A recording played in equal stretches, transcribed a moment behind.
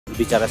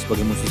bicara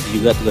sebagai musisi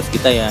juga, tugas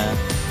kita ya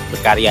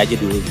berkarya aja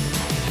dulu.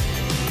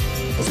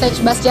 Stage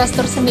bass jazz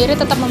tour sendiri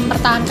tetap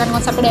mempertahankan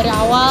konsepnya dari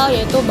awal,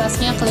 yaitu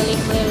bassnya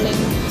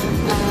keliling-keliling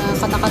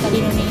kota-kota di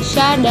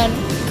Indonesia, dan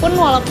pun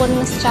walaupun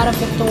secara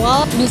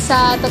virtual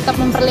bisa tetap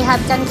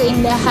memperlihatkan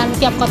keindahan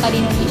setiap kota di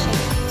Indonesia.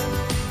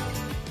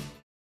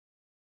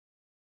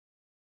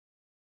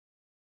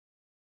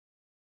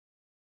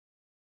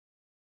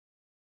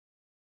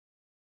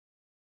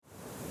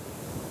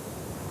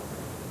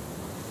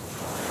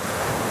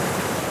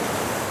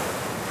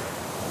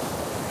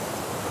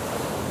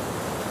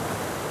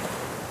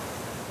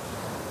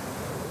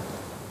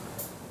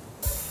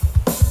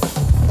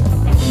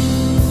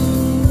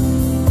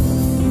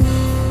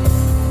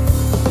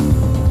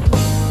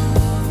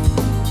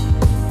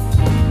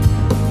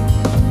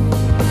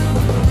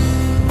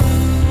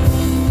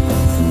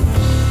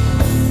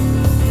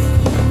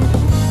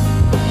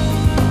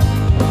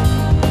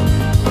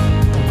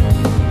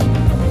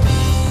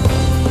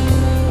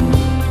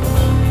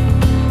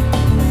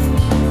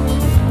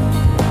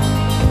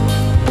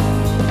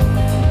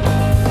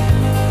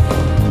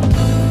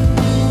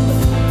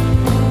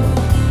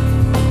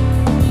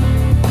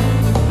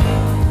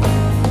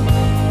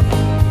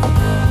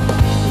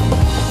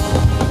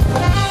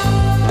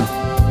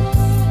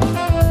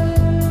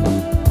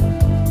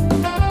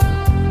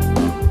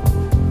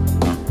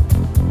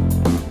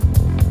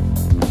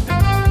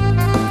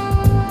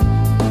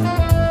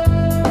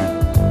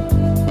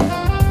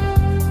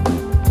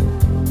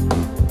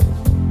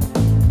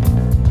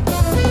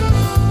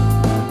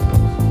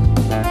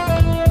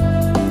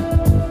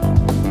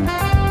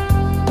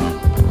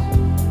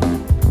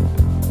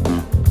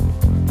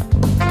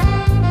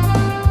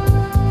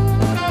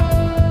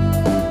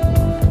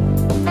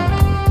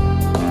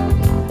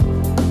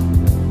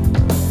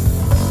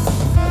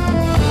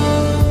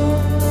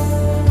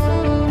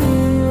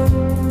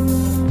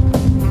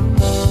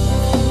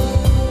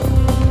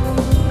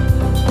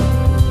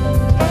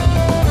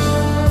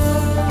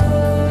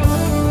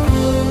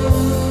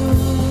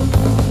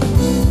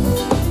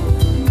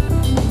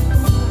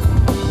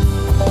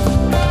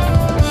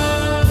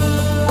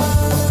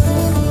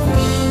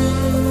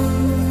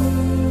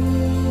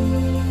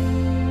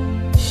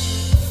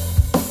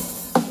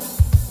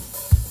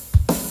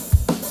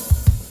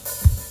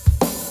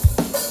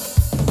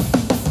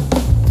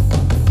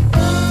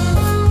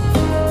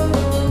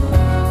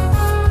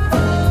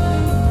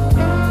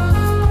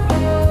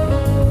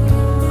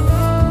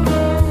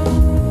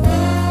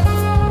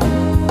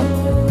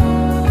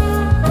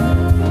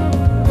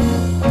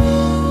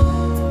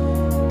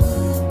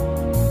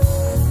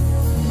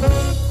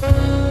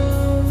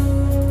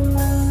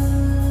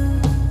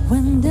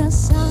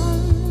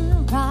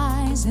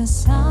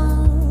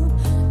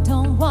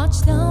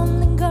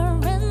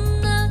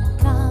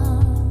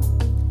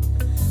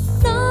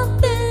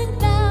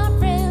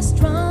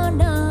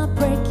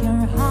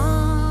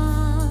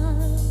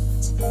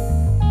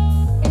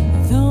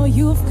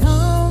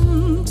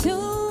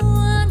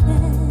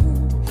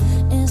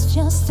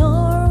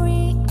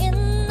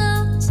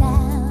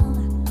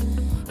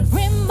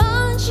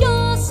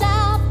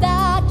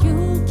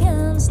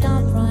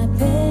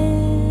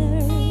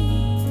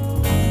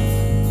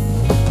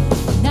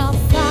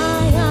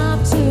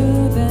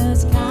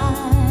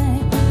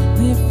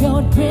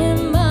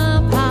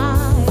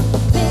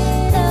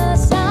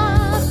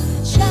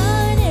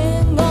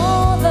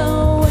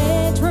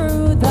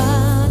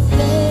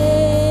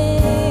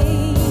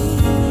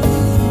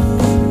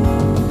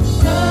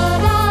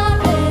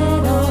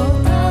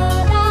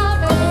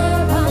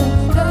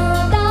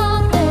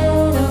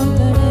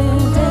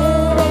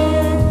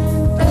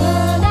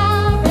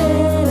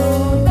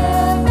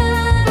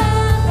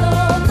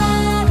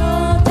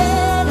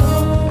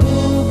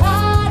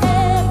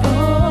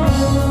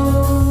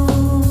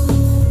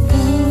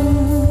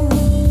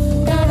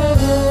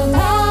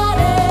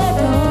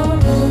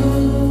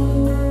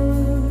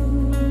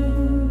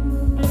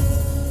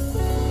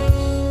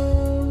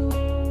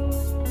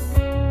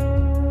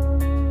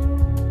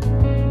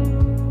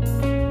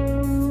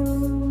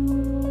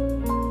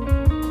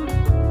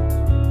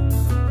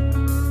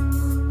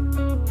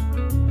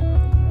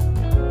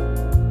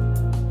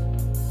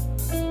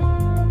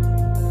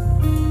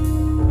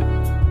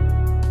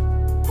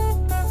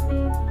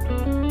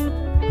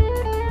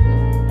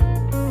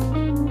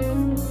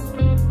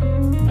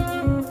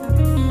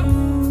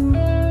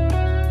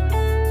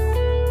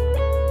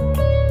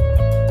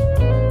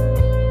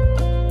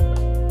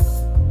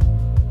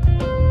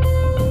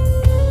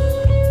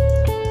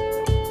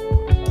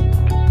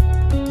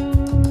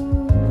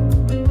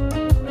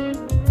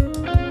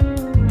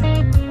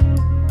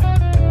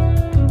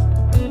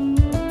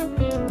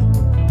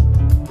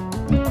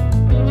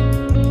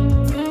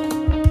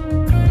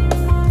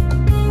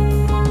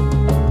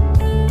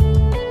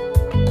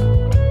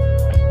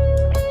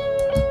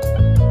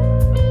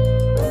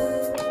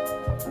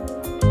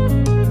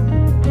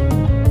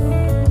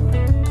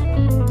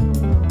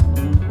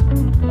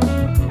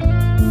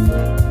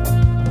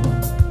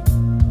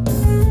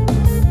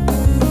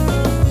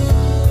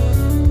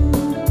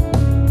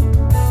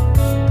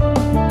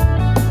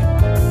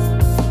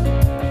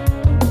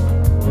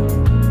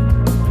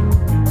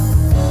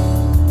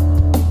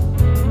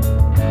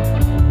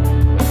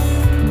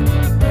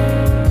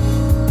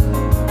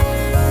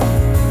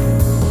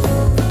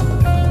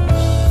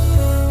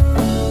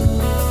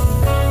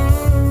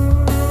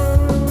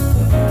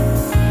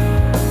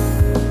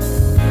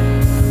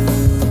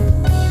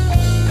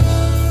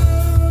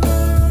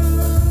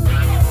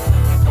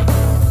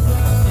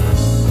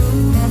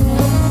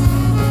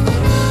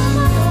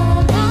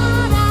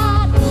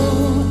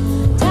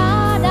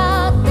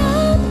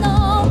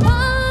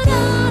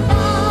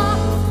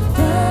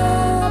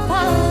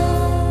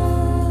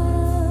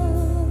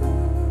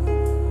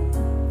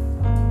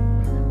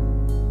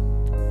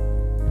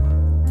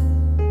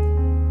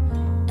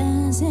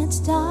 As it's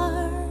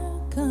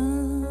dark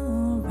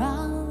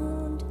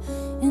around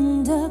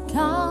in the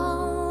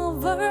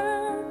covered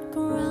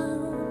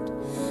ground,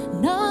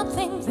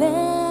 nothing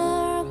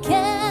there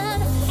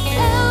can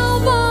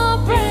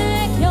ever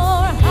break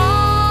your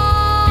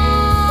heart.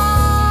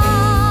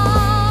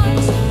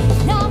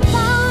 Now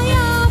fly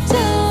up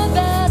to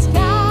the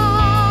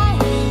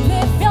sky,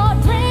 live your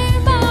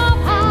dream up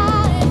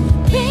high,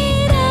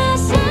 be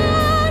the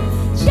sun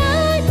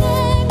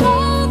shining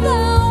all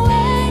the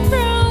way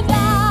through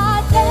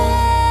that day.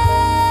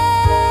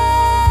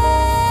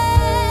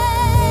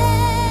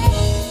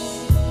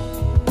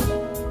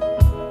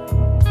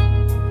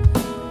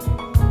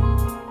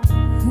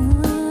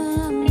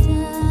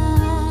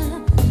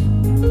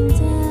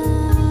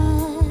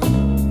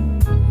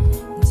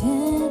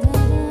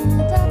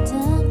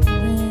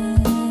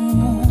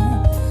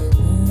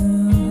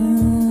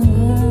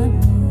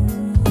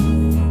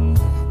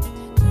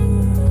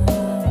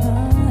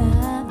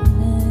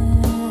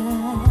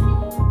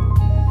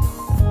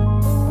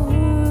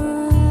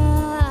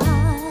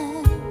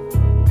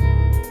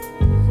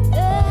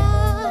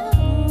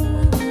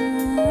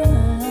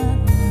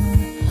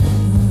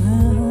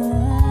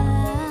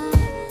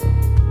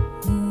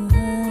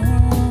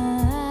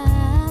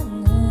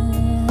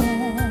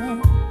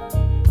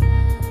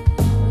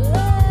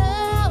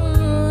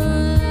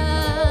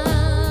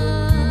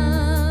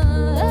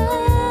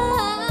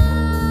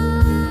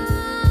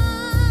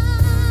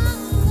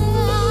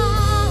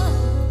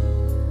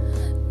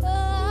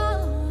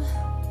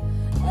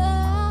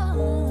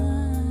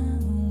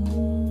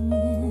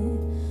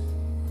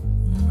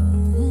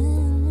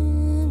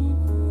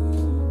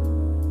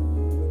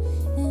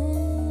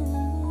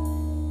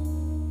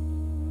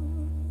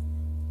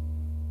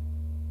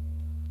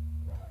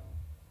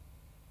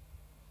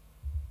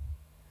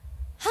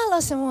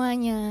 Halo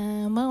semuanya,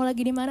 mau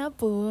lagi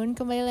dimanapun,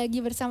 kembali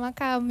lagi bersama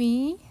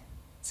kami.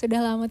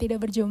 Sudah lama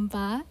tidak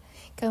berjumpa.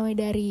 Kami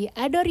dari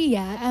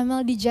Adoria,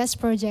 MLDSPOT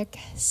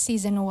Project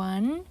Season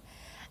 1.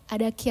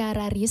 Ada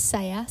Kiara Riz,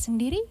 saya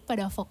sendiri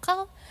pada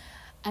vokal.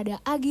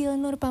 Ada Agil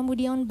Nur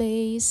Pambudi on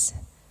bass.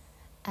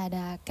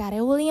 Ada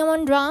Kare William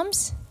on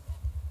drums.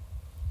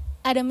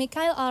 Ada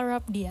Mikhail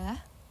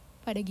Alrabdia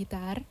pada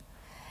gitar.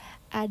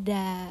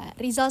 Ada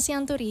Rizal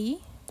Sianturi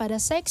pada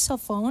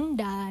saxophone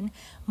dan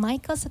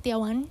Michael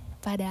Setiawan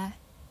pada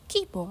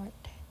keyboard.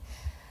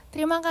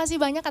 Terima kasih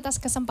banyak atas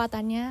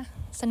kesempatannya.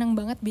 Senang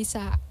banget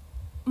bisa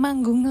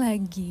manggung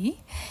lagi.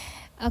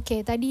 Oke,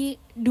 tadi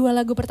dua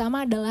lagu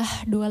pertama adalah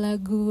dua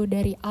lagu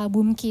dari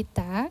album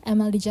kita,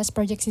 MLDSPOT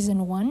Project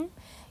Season 1.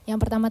 Yang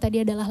pertama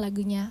tadi adalah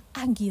lagunya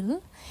Agil,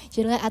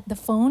 judulnya At The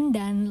Phone,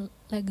 dan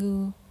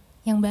lagu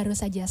yang baru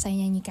saja saya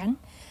nyanyikan,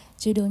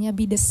 judulnya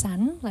Be The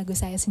Sun, lagu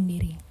saya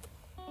sendiri.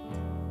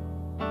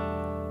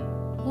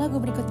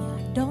 Lagu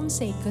berikutnya, Don't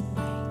Say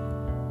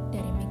Goodbye,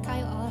 dari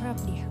Mikhail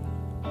Alrabdia.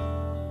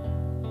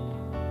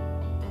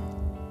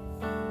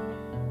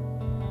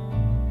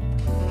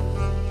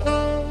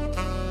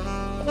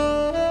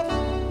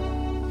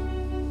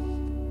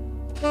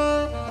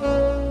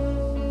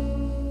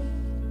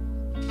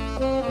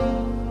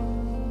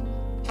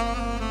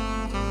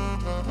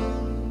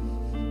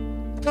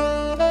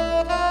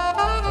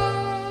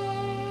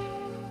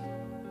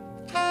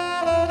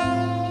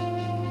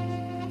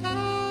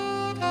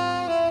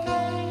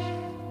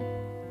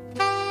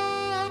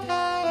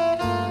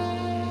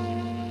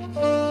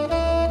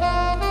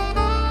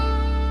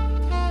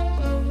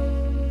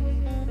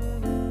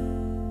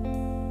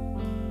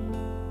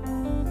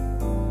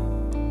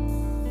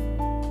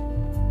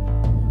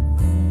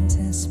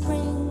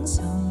 Spring,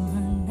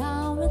 summer,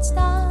 now it's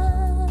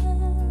time.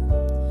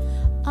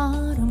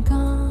 Autumn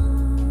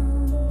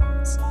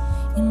comes,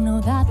 you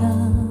know that the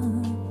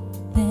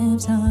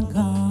leaves are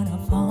gonna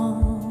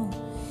fall.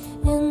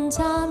 In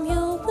time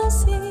you will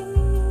see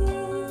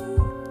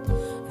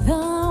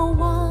the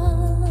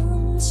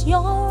ones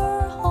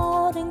you're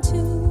holding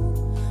to.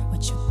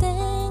 What you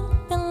think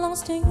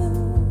belongs to you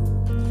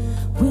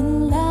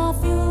will leave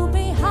you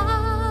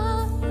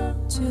behind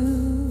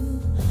too.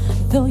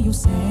 Though you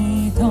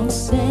say don't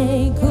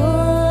say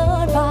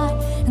goodbye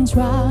and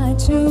try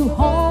to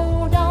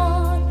hold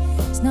on,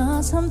 it's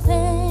not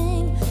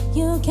something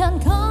you can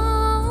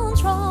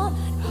control.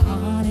 The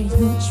harder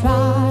you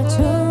try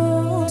to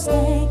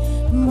stay,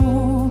 the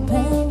more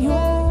pain you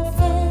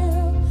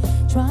feel.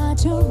 Try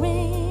to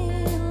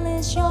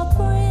release your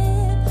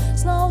breath,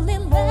 slowly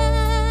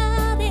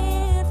let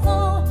it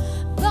fall.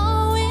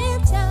 Blow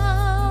it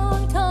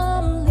down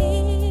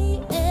calmly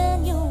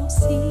and you'll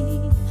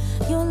see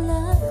you'll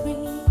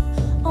agree.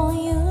 All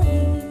you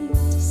need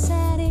to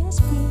set is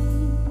free.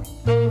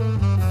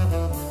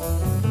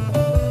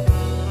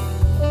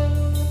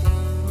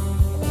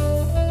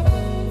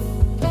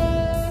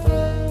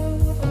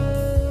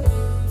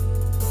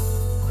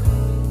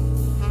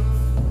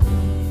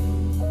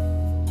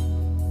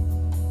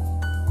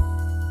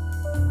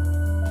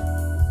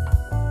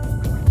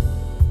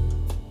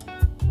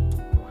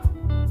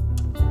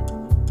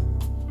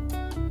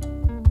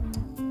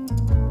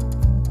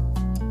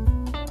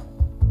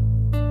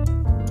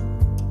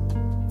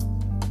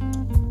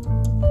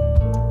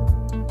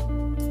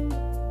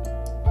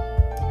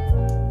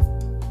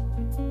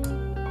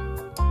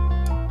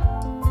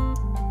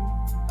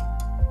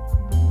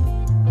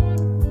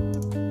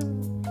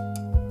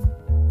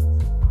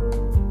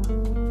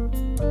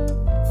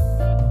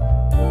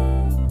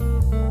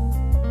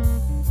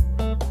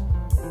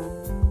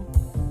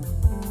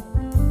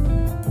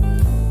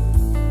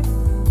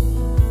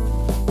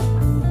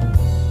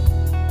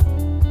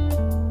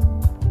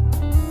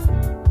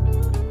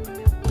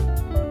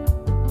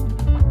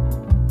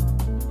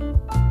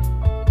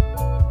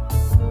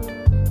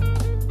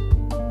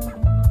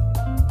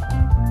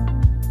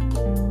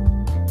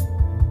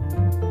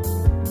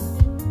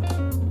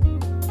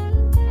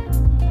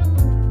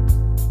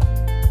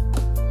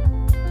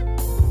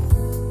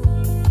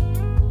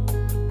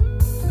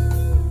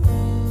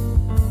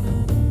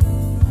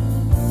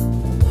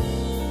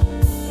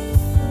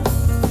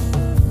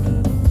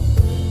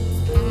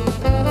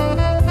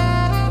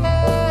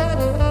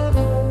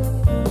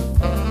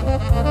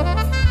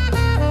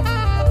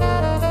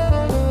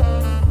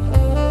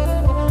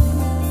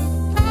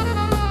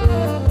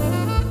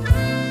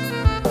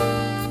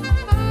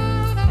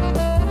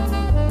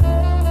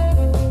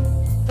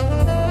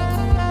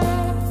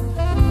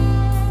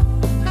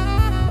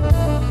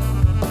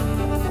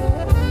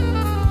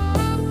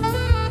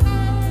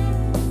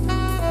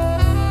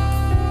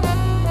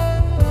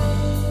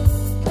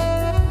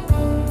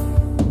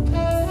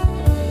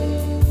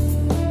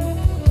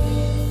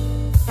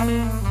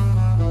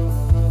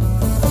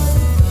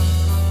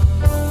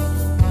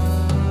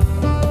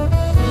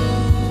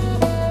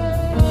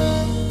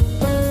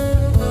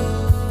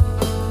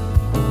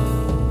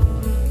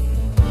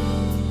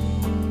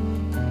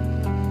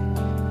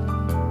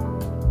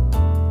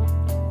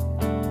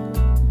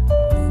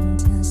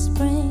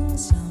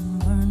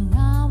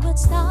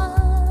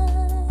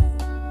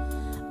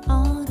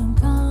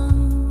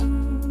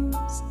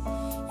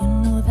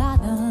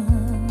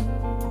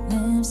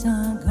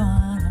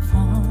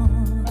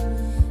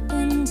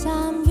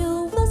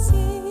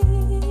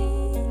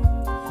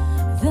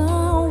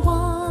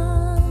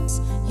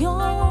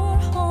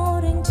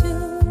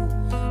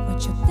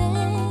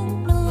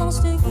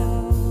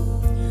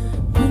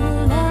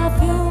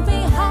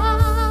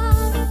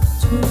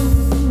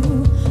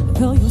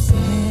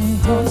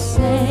 Don't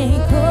say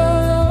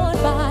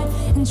goodbye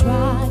and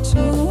try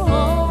to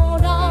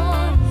hold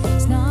on.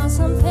 It's not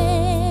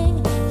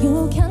something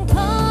you can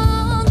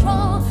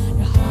control.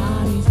 Your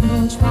heart, if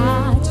you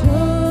try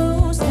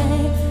to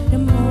stay, the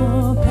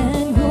more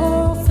pain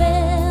you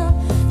feel.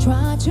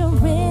 Try to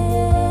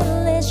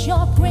release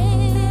your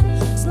grief,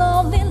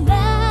 slowly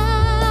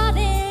let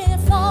it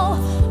flow.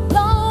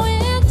 Blow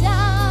it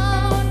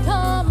down,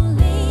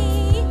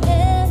 calmly,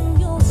 and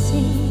you'll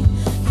see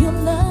you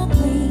look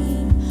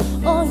green.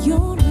 All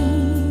you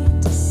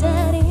need to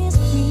set is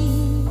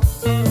free.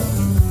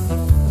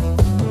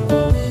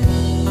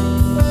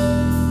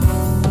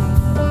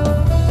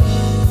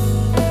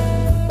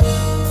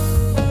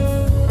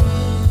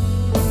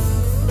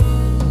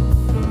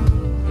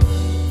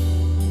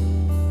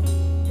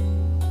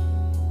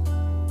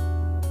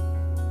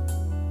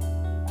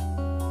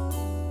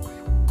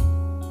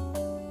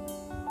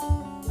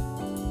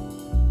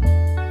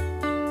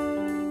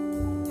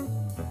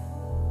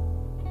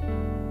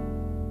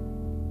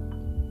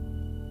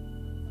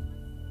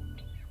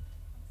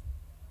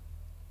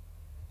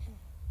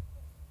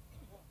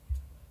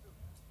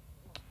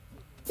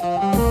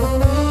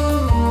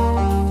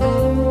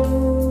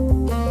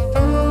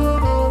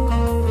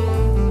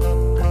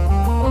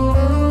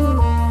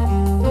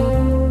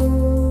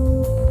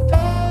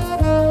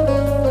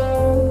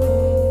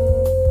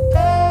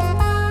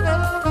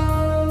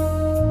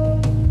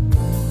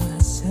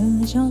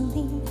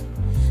 Sejoli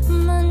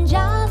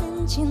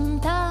menjalin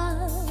cinta,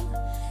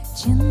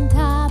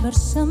 cinta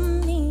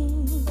bersemi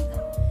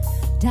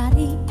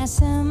dari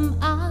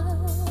SMA.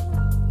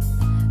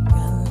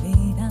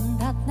 Galih dan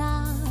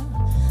Ratna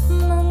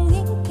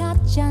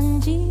mengikat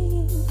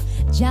janji,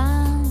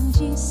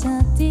 janji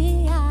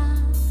setia,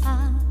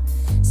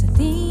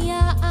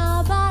 setia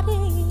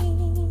abadi.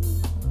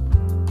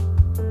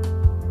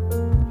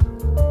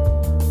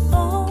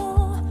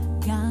 Oh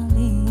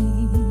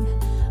Galih,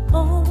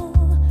 oh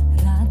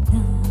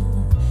Ratna,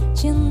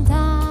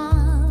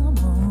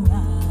 cintamu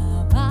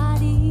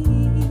abadi.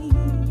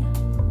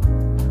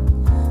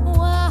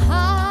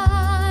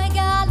 Wahai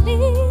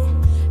Galih,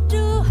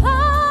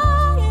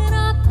 duhai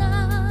Ratna,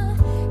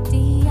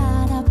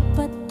 tiada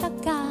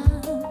petaka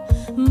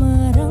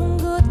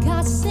merenggut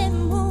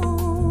kasihmu.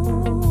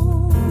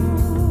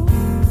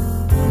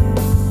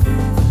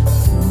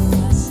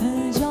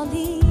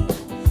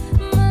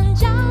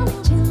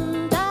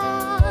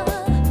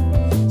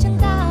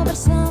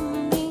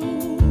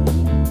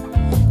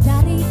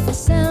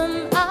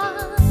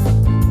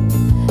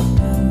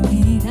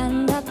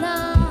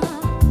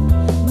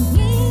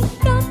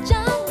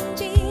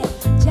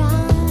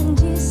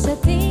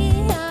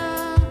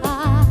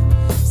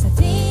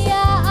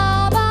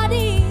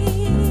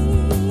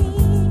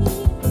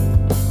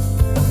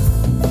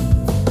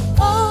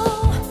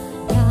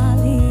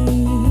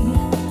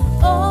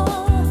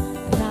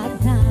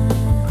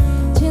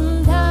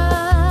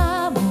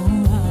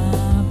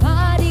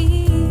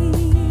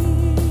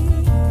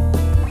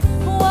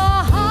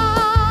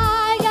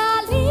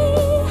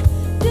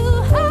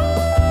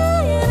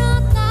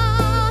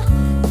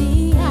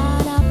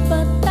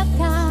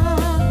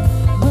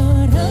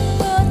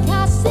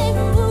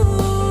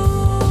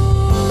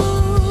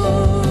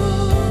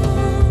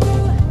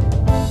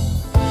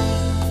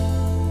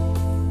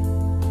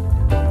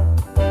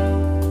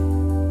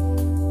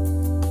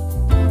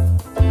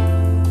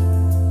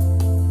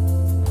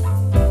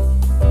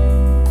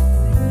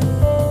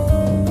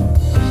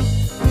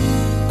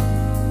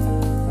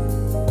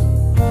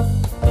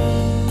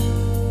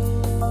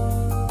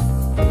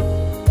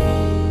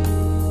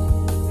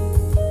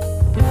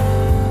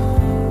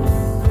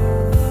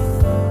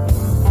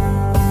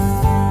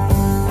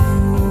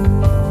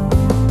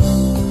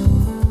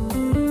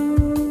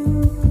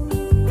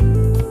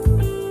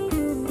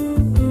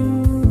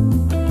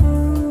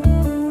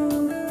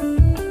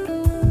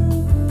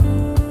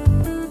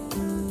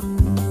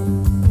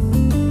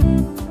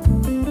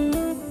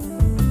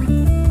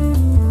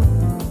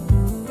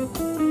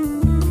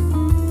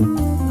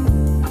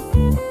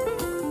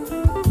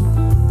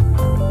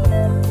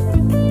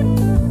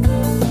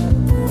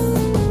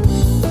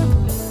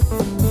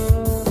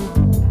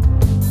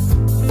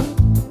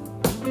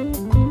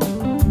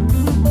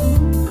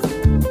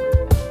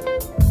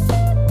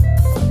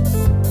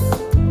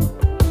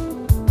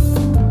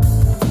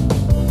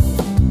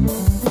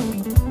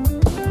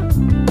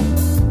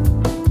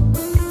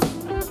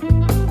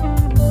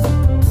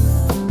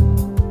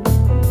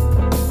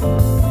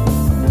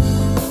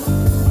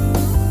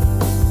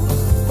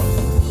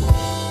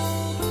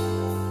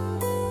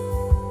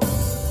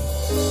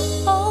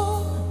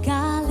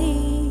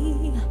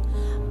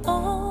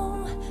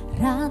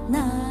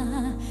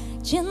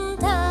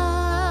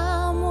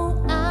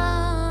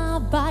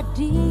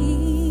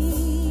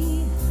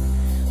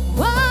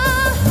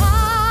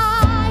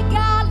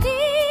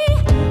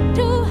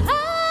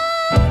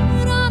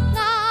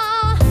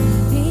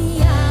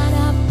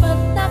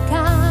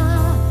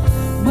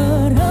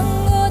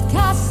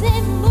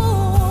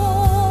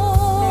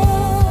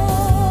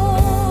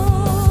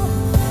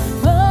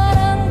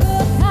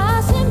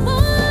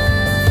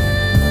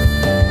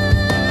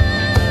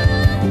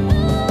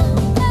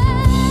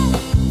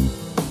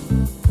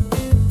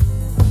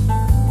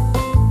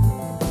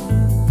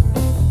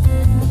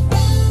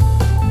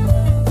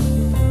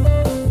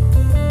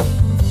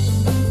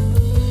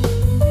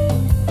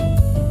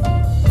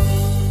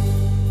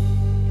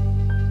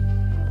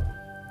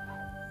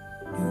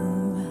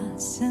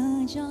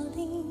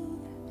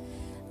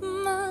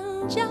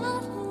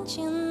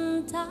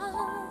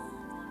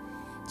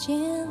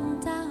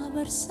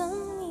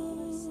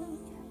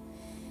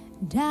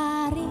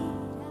 dari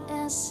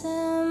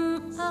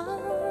SMA.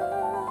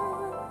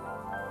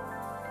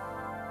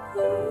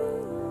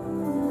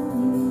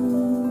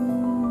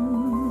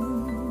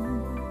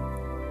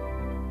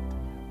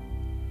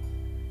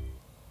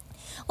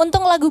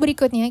 Untuk lagu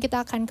berikutnya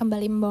kita akan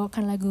kembali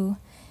membawakan lagu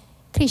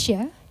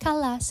Krisya,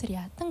 Kala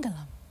Surya,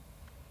 Tenggelam.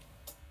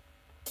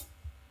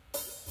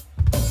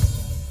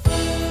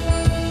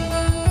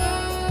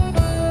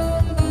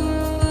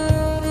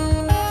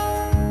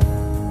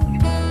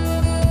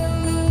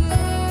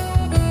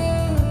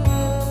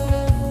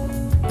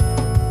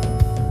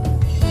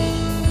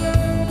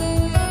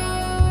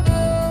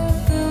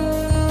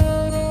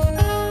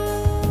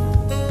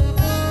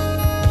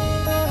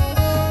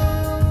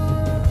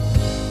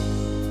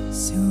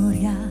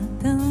 Surya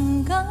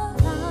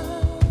tenggelam,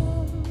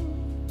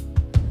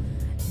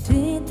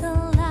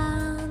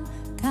 ditelan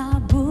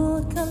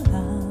kabut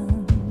kelam,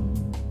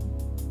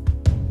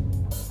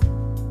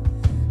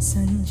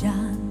 senja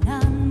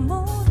dan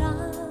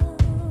muram,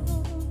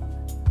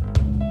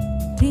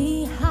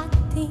 di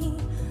hati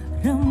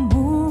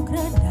rembuk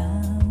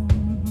redam.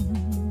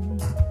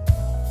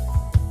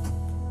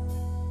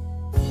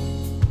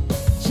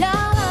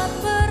 Jalan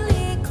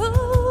berliku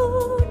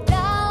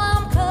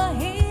dalam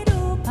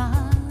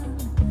kehidupan,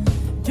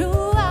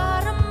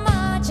 dua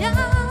remaja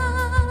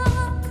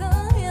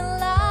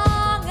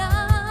kehilangan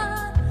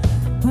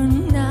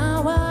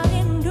penawar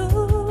rindu,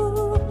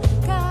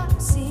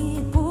 kasih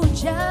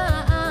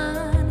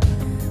pujaan,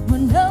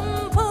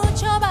 menempuh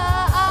cobaan.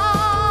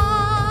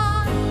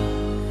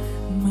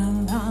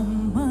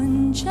 Malam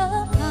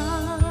mencekam,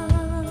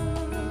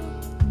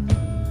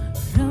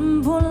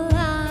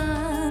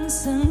 rembulan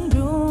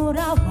sendu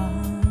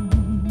rawan,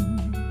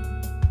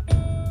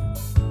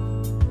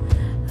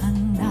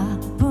 anak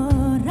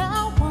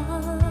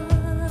perawan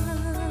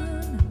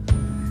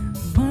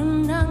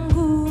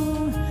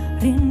menanggung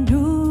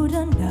rindu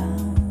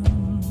dendam.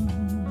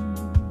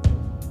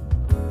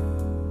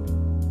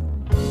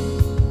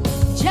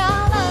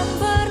 Jalan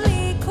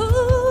berliku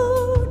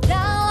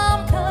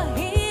dalam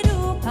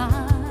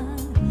kehidupan,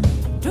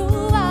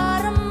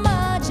 dua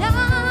remaja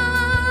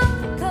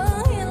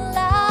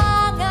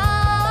kehilangan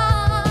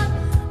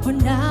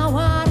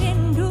penawar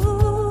rindu,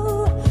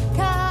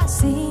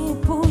 kasih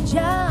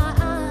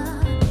pujaan,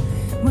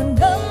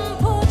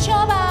 menempuh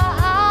cobaan.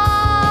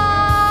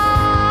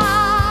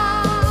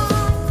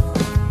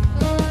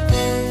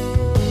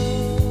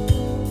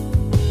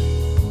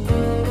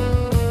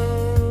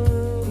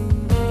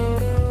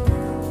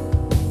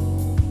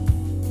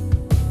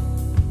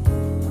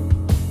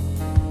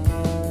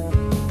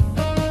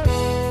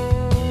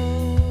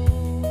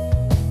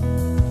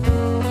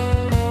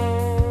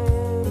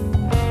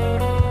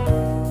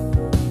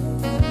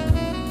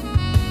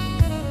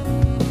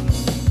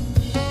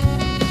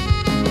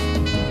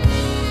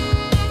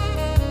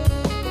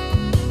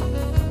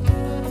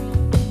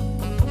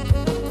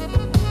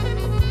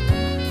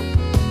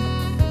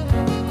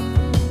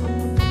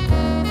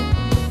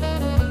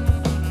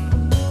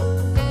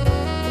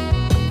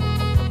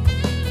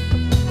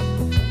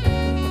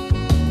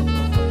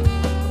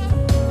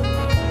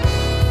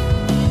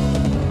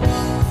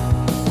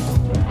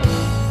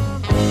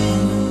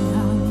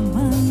 Malam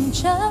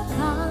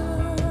mencekam,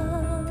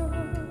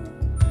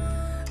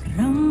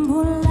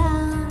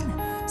 rembulan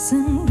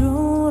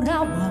sendu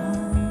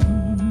rawan,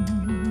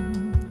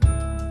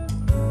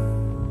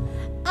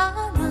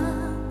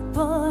 anak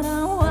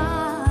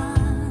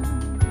perawan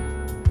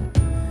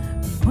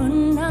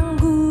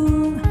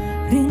menanggung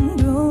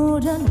rindu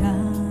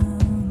dendam.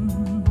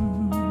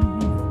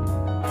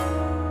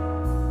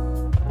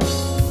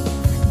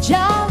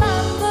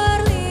 Jalan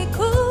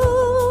berliku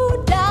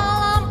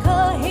dalam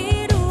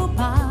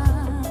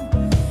kehidupan,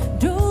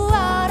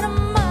 dua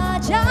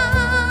remaja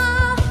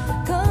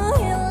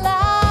kehilangan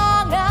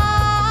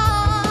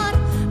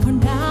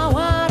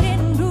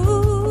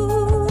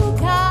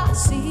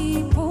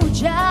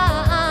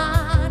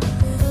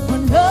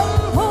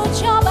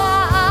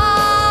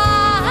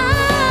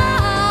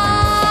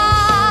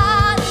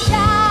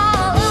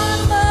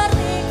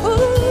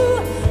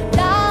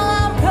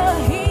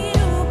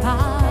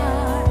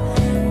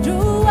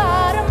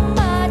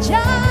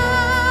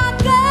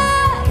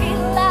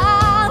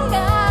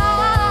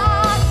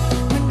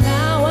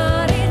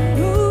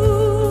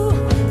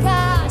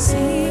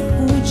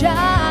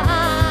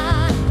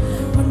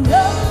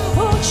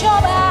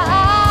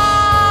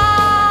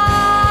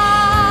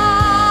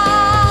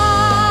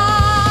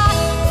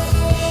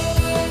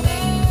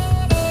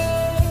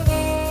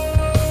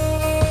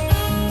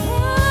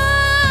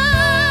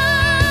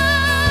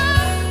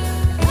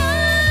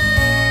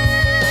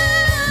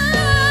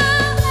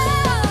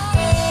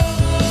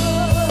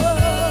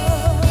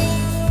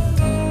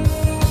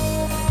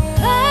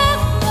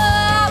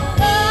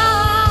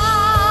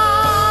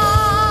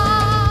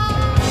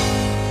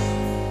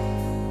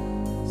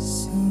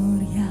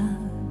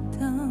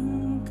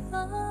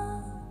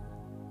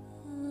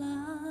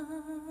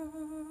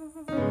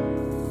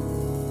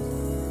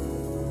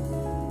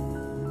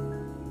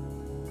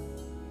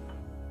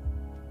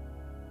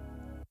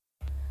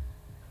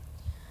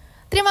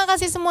Terima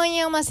kasih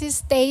semuanya yang masih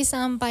stay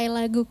sampai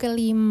lagu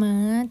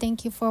kelima.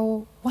 Thank you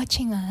for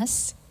watching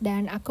us.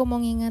 Dan aku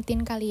mau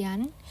ngingetin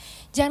kalian,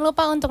 jangan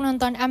lupa untuk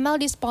nonton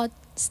MLDSPOT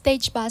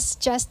Stage Bus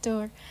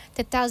Gesture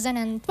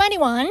 2021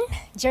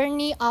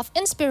 Journey of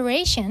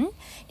Inspiration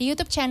di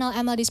YouTube channel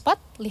MLDSPOT.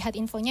 Lihat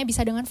infonya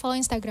bisa dengan follow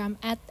Instagram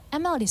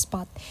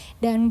 @MLDSPOT.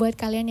 Dan buat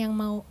kalian yang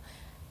mau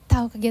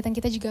tahu kegiatan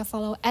kita juga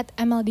follow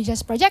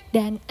 @MLDJazzProject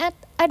dan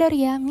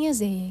 @Adoria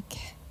Music.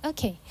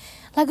 Oke,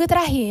 lagu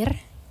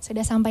terakhir.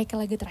 Sudah sampai ke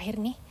lagu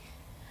terakhir nih.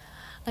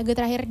 Lagu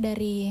terakhir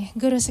dari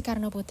Guru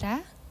Soekarno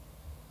Putra,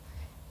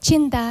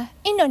 Cinta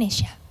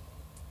Indonesia.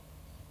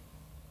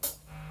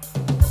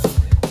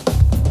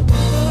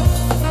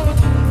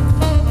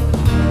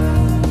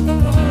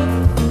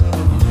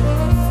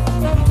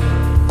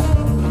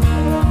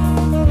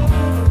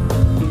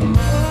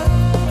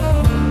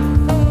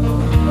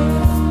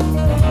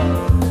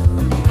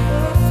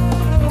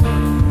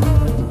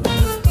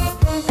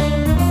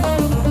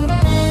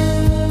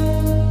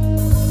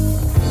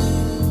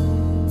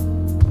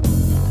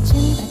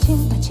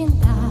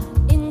 Cinta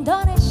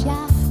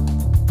Indonesia,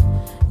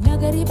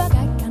 negeri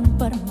bagaikan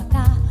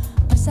permata,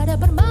 bersada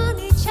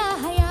bermani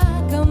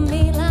cahaya,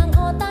 gemilang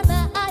oh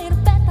tanah air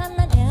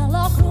petanan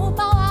elok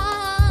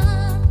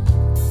rupawan.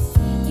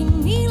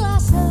 Inilah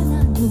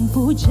senandung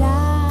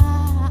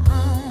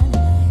pujaan,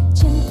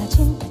 cinta,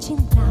 cinta,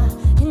 cinta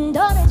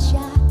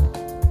Indonesia.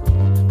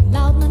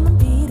 Laut nan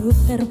membiru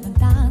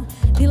terbentang,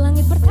 di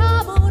langit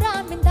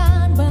bertaburan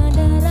bintang,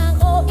 benderang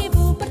oh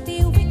ibu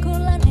pertiwi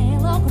kulan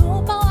elok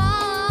rupawan.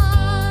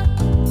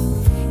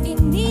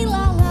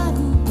 Inilah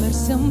lagu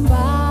persembahan,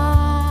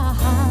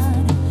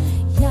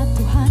 ya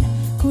Tuhan,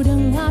 ku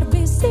dengar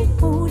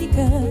bisikmu di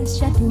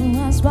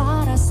kesyatuan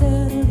suara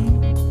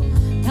seruling.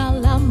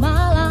 Dalam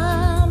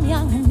malam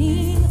yang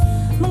hening,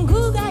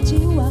 menggugah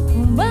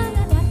jiwaku,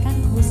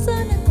 menandakanku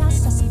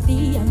senantiasa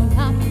setia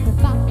mengabdi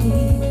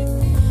berbakti.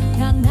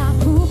 Dan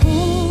aku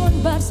pun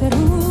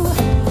berseru,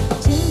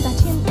 cinta,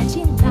 cinta,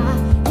 cinta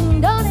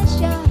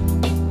Indonesia.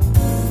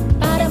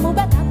 Padamu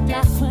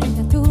bataklah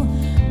menyatu,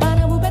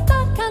 padamu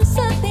betakan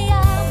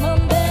setia,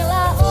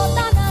 membela oh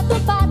tanah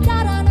tumpah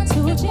darah nan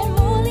suci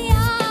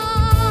mulia.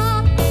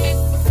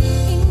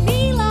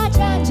 Inilah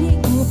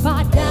janjiku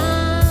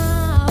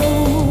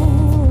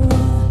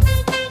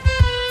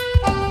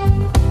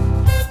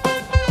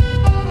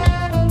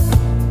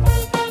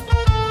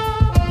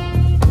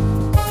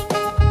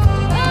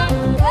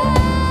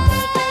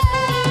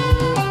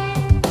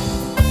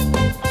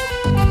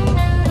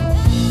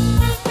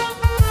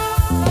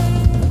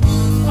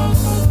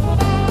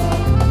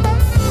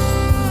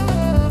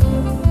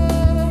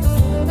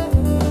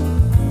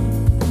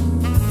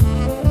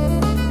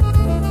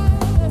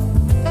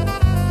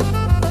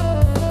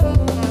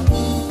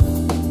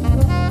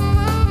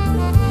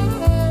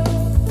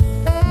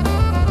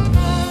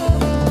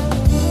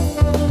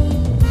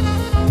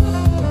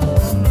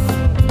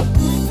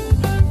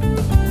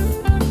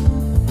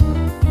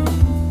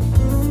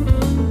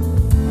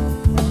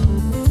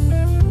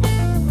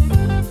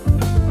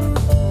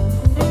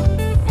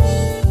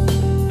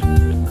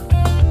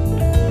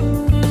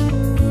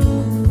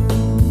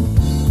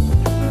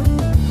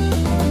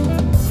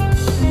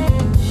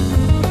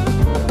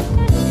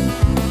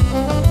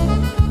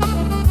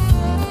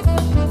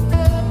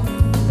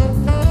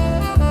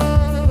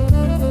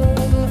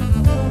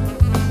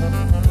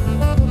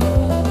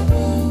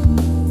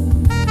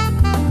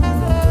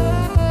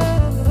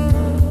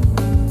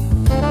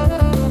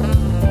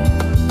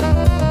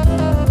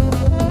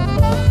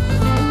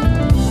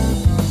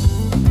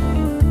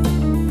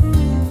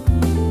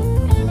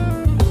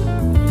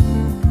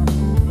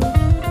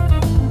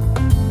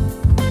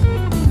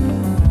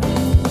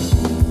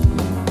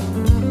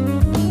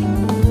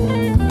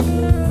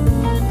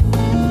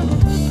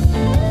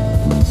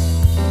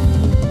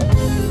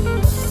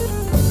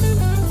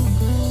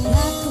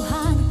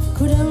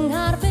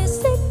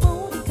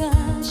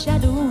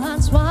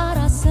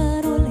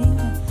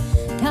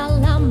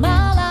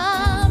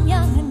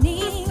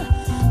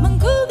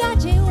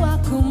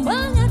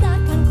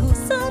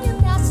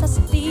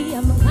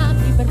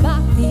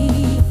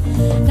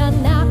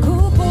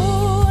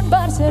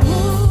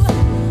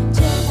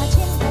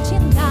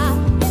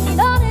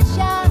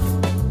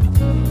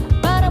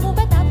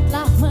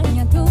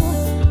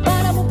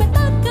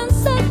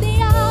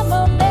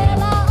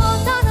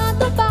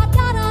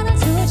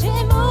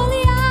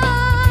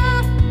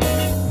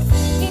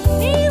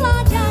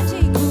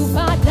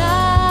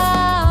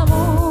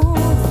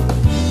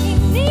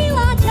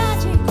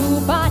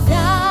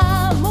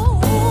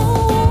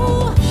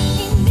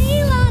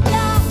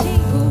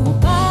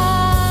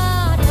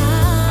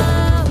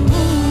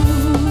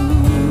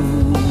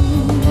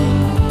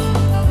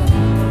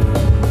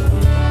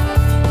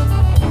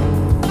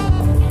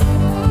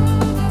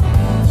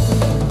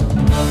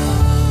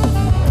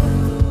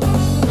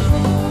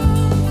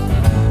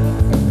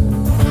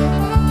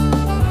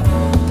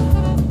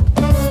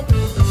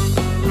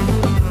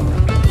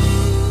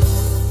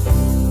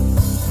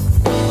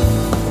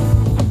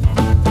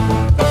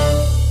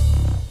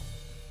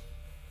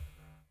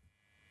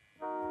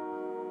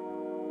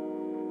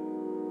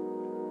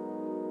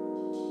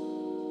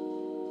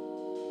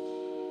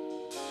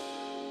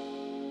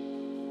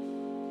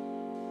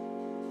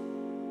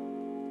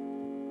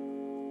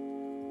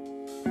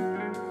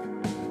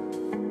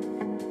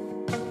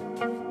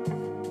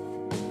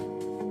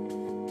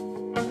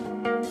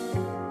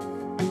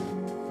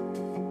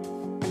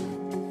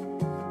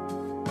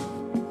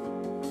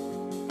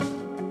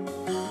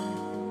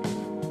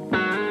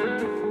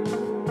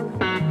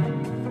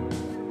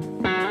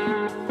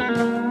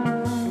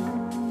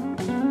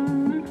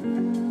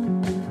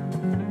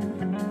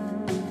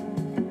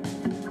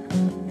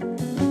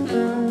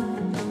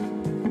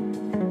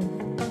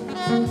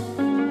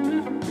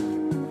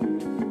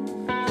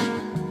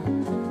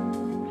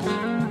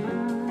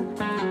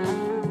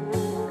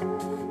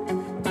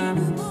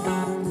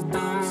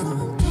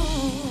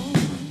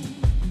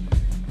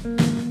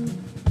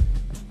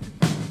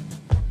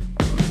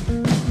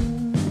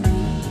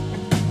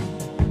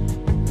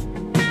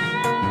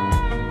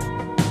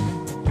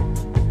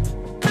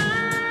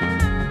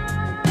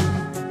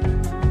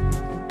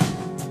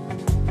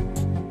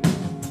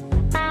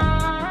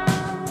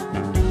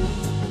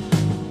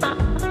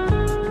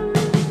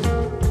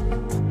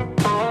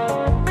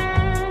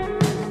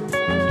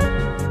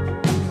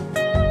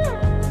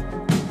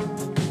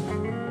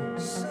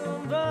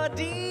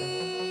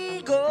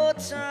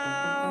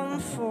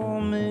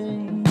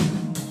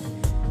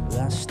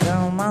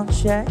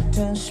checked,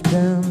 it's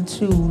been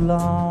too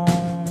long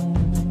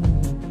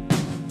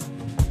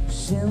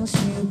since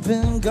you've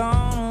been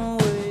gone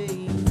away,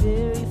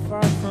 very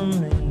far from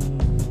me.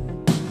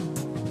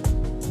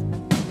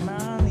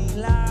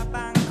 Manila,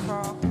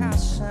 Bangkok, I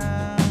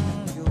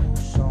sang your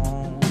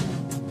song.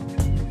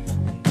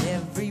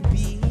 Every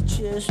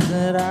beaches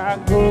that I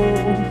go,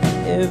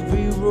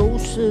 every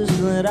roses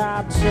that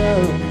I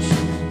touch,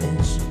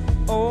 it's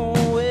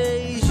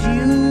always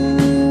you.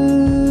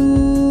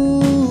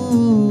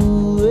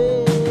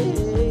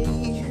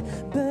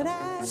 But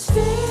I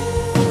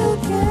still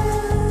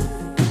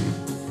can't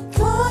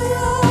call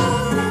your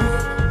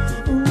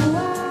name. Ooh,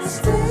 I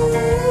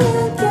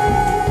still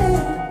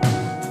can't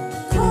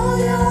call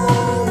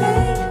your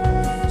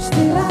name.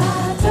 Still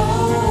I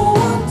don't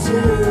want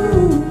to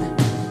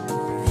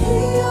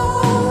hear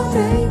your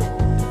name.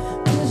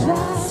 'Cause I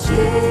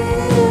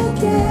still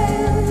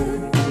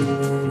can't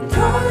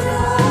call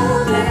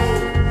your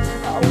name.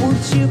 How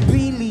would you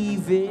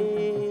believe it?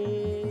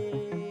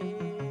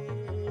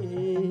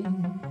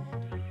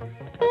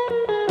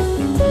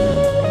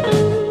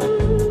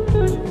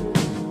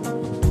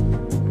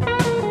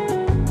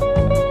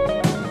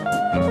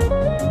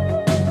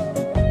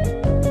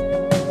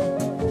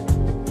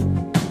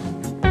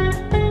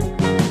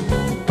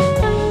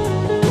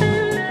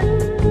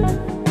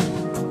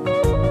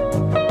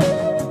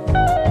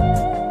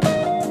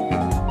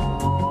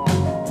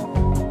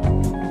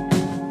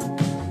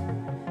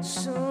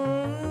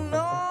 Soon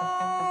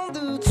all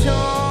the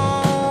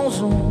tones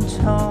on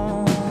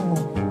tone.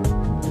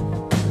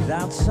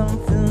 That's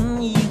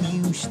something you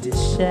used to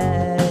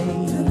say.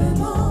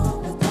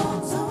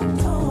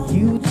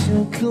 You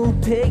took cool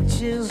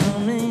pictures of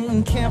me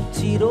and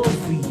kept it all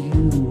for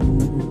you.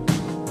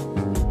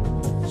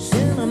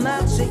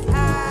 Cinematic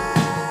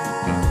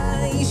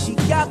eyes, you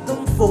got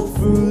them for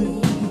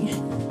free.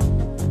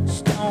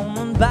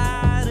 Storming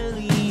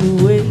bodily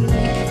away.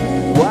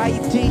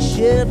 White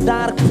t-shirt,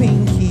 dark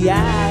pinky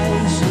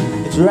eyes,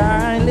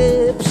 dry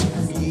lips,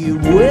 you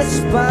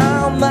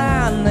whisper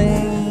my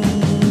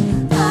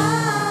name.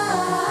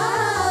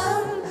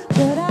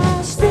 But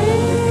I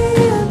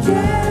still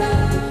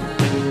can't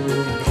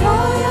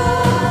call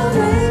your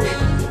name.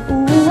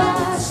 Ooh,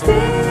 I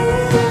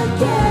still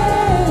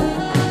can't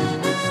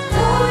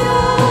call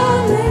your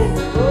name.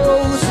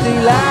 Oh,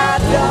 still I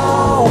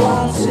don't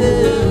want to,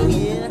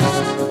 yeah,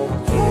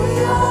 hear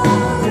your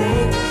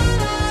name.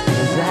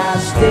 'Cause I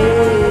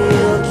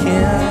still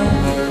can't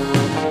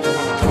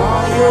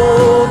call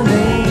your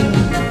name.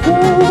 Ooh,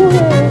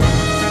 yeah.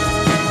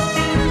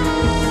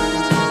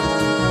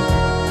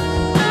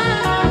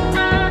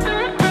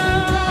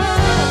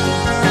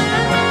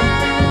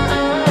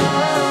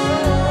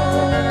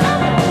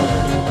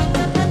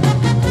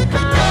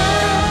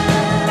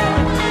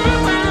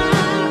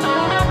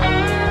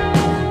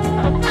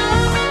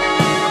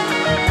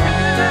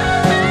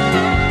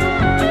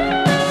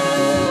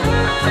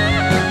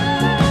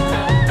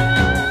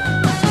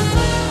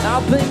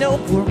 I've been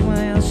over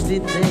miles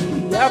today.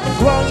 I've been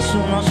growing so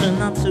much and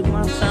I took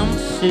my time to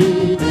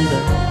see that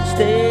I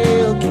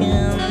still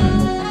can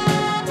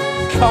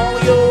call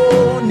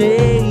your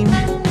name.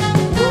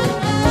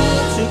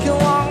 Took a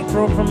long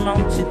trip from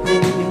out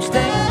today. I'm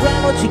staying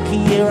grand what you can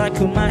hear. I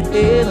could my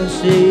head and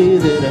say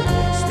that I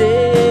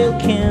still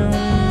can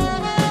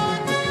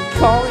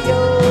call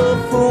your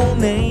full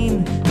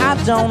name. I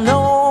don't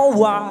know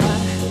why.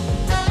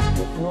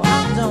 No, I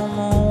don't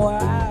know why.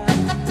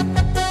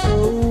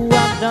 Oh, I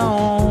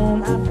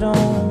don't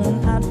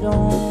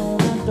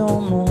know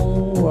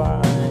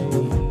why.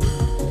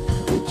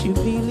 Would you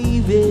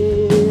believe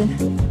it?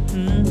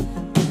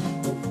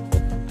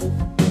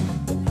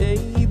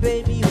 Hey,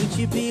 baby, would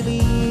you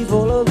believe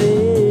all of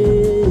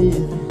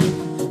it?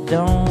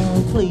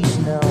 Don't, please,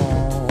 no.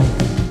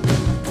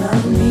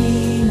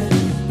 Camina,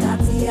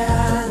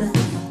 Tatiana,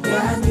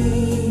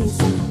 Galih,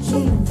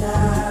 Cinta,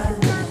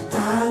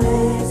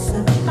 Alexa,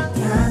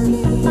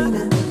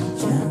 Canina,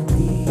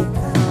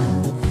 Cantika,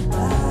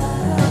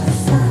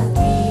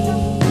 Arasati,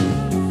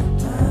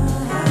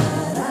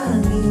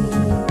 Maharani,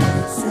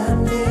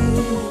 Sandi,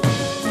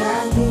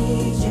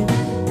 Galih,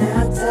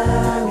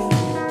 Natali,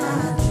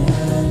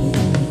 Ajali.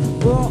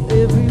 For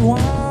everyone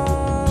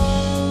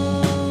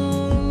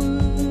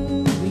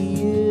for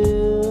you,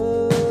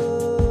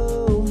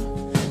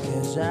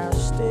 'cause I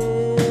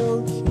still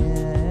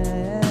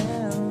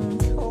can't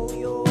call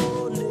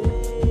your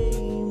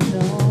name,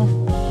 no.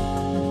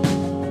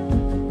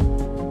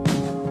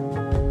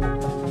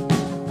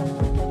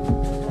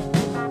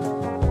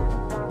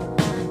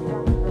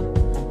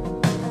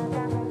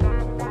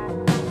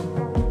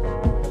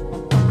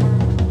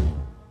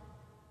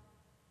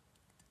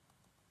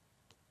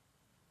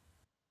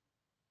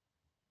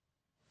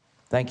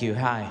 Thank you.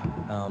 Hi.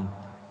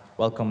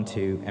 Welcome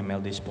to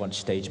MLDSPOT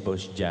Stage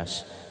Bus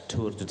Jazz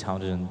Tour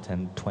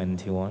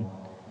 2021.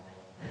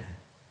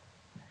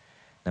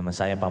 Nama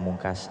saya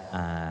Pamungkas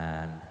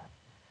and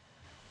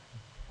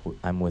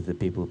I'm with the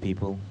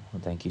people.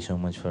 Thank you so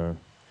much for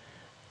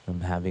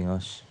having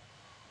us.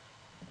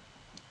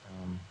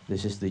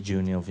 This is the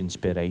journey of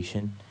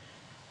inspiration.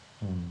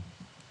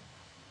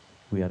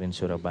 We are in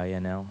Surabaya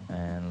now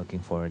and looking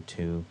forward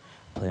to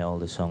play all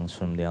the songs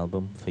from the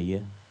album for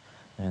you.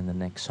 And the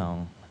next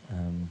song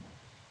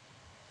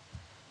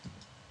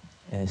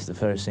is the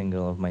first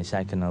single of my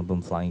second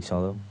album, Flying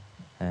Solo,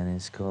 and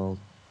it's called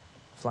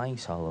Flying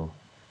Solo.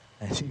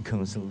 And it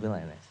goes a little bit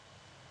like this.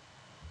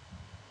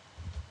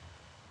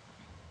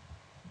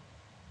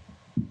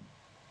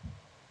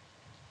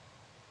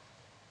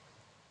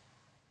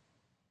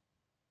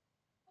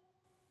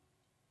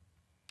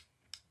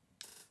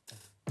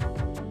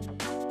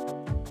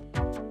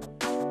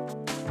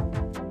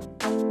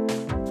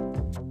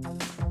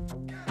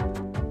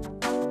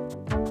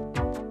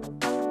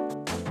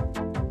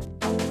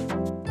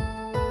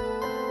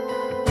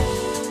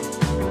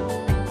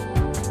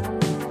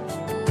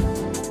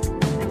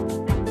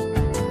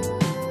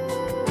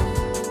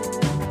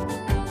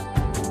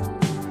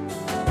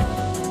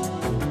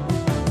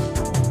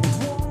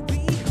 Won't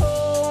be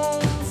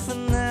home for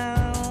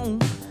now.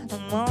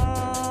 I'm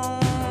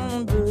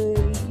on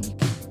break,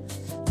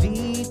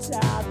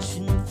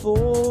 detaching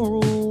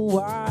for a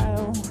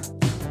while.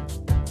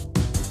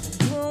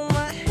 Pull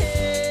my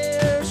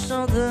hair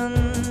so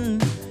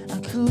then I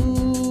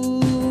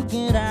could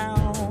get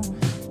out.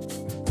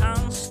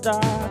 I'm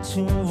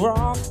starting to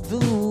rock the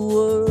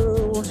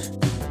world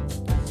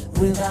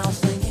without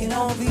thinking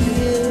of you.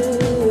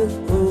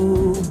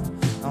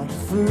 I'm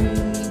free.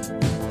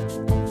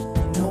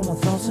 No more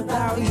thoughts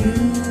about you.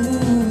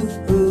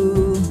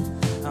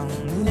 I'm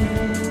me.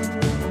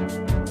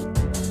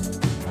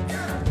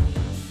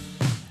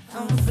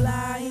 I'm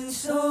flying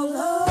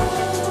solo.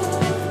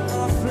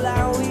 I'll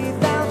fly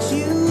without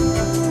you.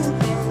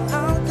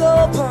 I'll go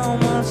by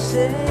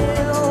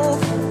myself.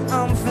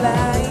 I'm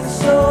flying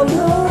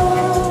solo.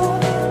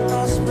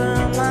 I'll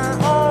spread my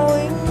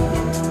own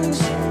wings.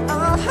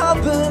 I'll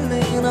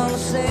hibernate on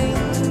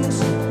things.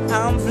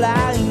 I'm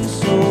flying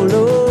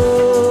solo.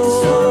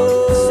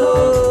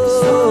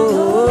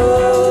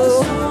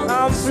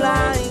 I'm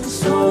flying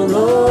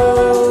solo.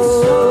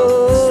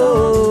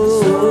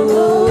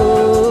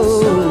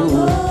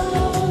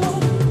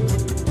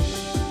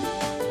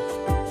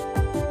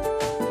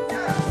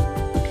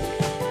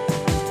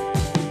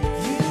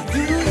 You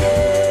do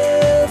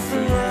this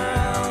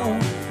around.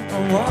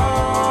 I'm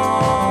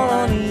all I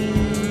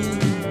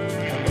need.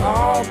 I'm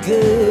all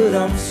good.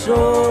 I'm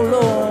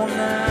solo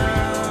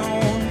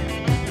now.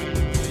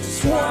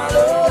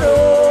 Swallowed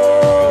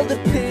all the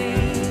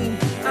pain.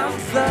 I'm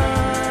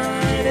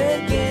fine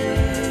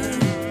again.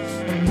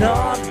 I'm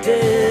not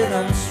dead.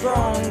 I'm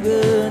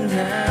stronger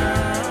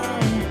now.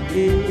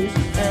 Yes.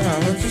 And I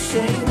learned to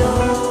say no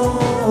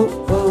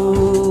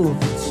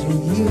to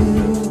you.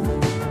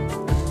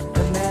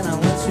 And then I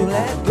learned to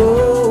let go.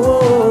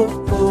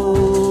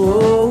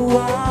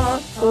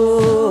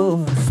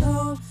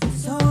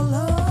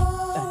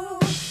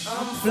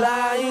 I'm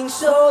flying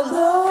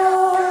solo.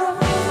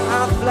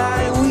 I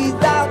fly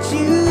without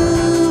you.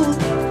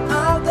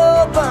 I'll go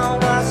by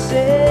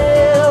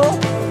myself.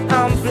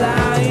 I'm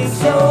flying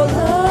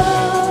solo.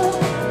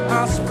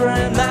 I'll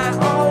spread my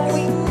own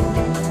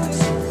wings.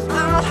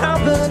 I'll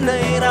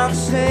hibernate on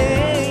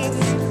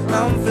things.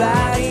 I'm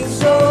flying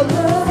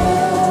solo.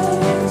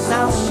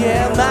 I'll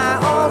share my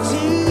own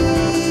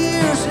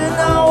tears and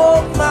I'll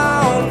walk my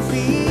own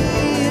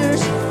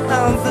fears.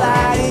 I'm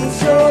flying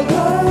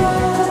solo.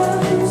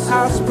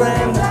 I'll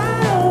spread my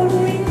own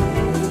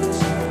wings.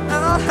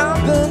 I'll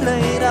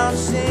hibernate on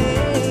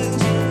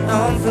things.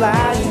 I'm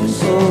flying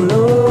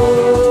solo.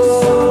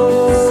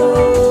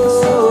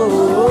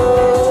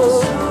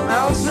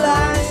 I'm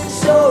flying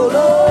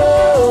solo.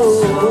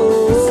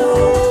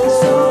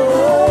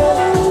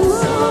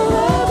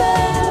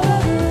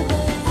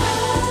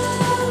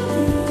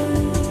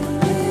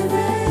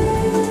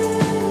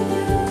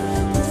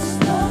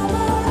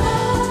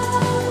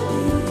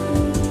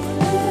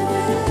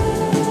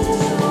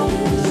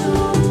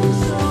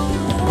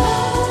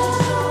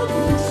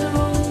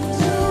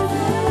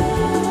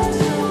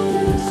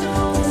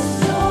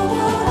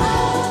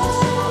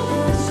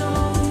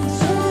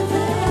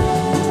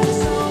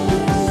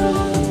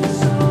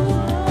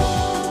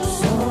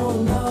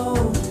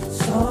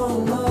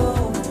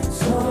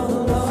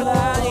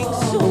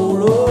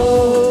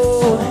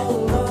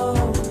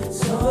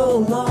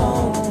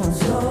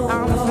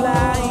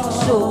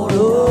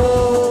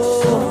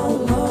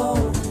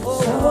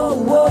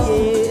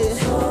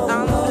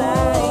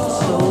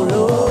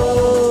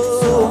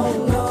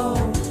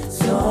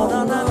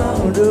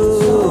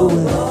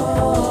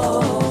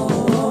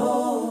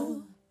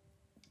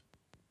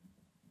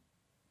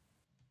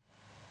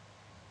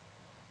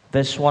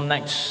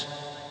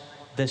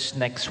 This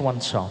next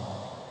one song,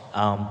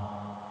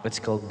 it's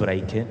called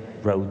Break It.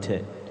 Wrote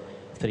it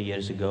 3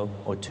 years ago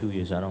or 2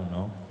 years, I don't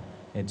know.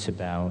 It's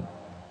about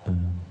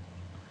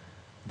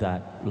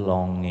that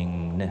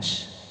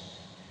longingness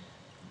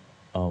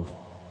of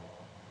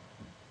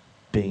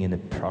being in the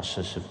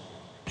process of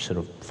sort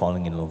of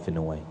falling in love in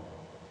a way.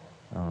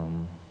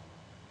 And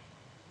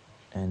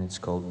it's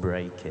called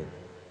Break It.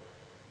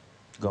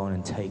 Go on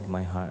and take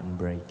my heart and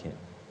break it,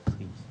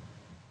 please.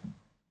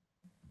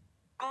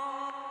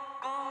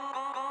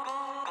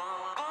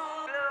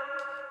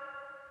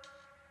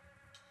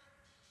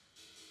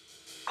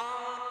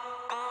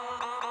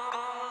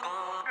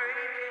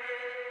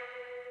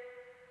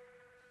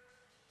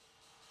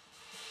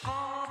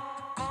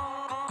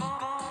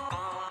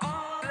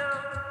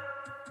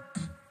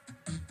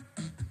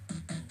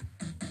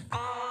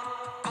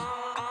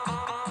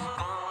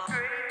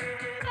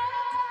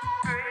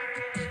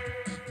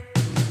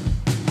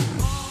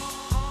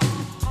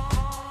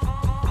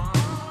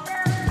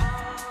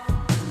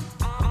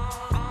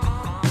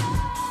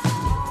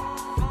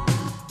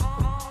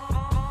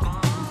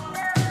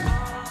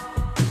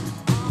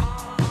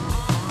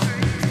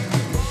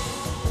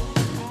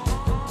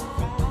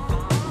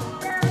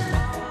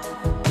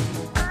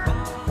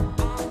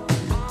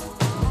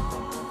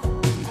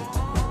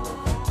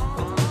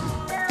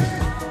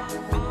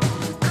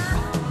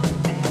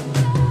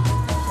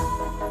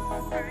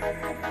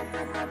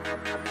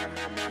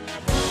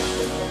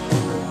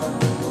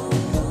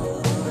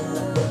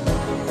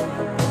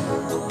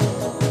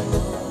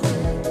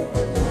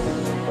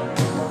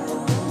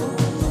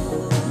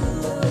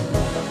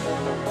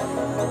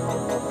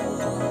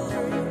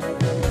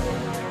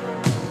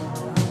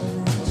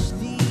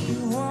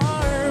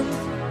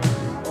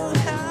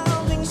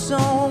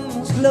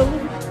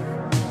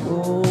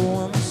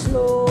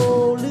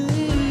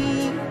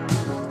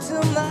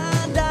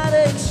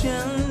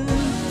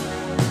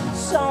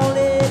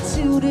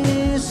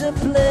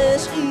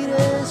 flesh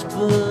eaters,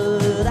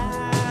 but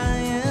I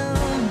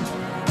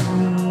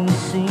am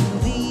missing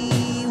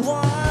the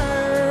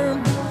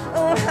warmth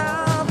of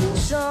how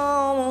these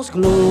almost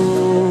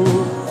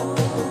glow.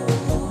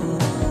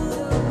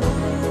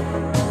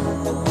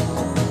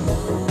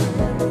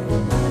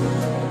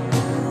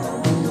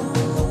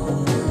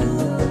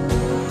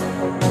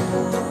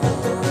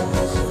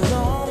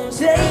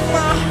 Take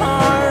my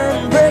heart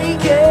and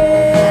break it.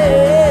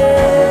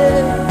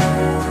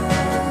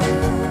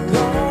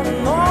 Gonna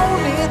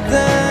mold it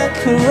then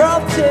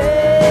corrupt it.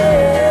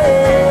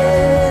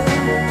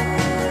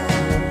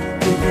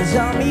 Because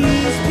I'm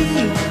used to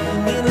being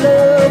in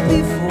love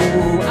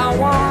before. I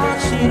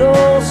watch it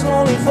all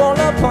slowly fall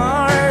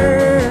apart.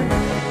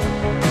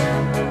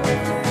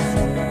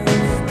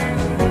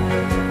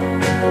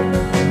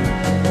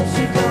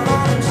 She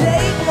gonna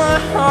take my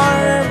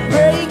heart and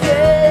break it.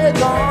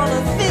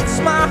 Gonna fix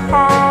my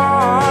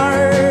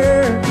heart,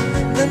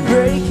 then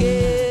break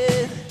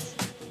it.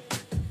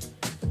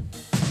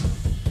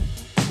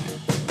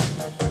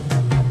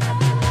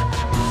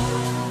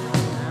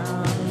 I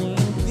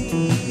need the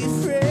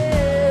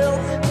thrill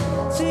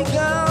to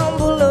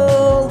gamble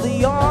all the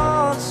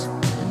odds.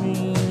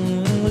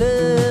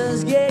 Meaningless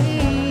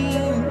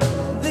game,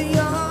 the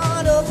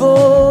art of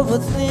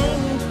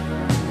overthink.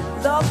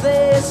 Love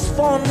is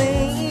funny,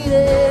 it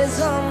is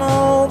I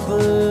know,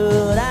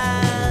 but I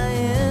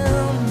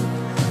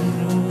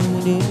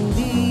needing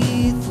the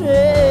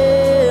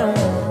thrill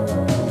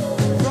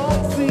from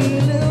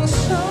feeling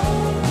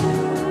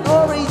something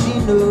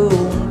original,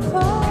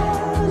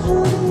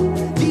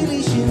 positive,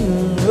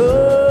 delusional.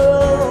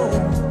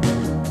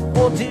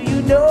 Or do you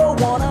know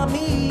what I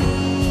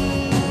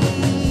mean?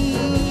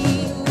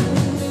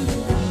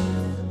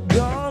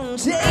 Gonna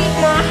take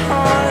my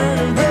heart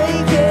and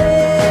break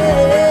it.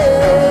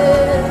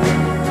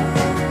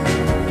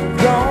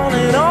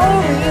 Gonna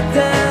hold me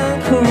down,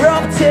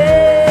 corrupt it.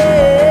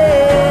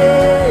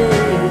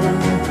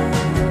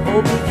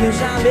 Because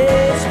I've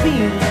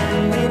been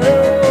in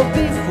love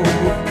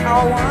before. I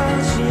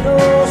watch it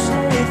all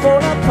slowly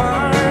fall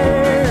apart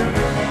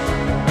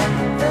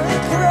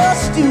and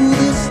cross to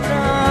the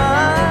stars.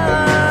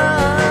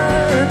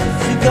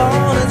 You're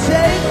gonna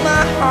take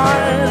my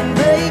heart and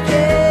break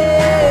it.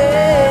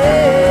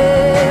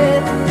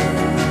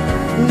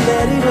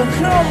 Let it all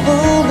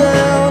crumble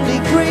down,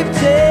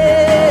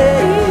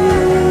 decrypted.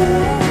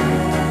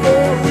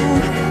 Oh,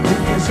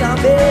 because I'm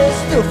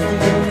best of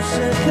full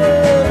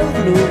circle of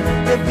blue.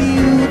 The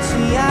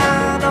beauty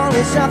and all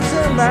this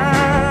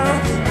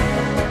aftermath.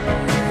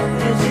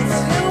 Is it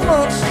too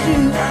much to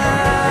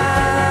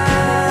ask?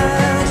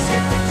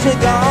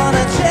 You're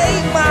gonna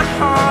take my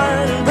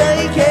heart and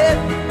break it.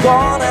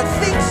 Gonna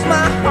fix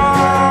my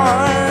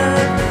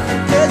heart.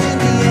 'Cause in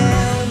the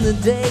end the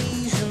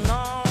days are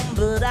long,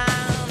 but I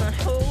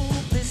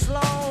hope this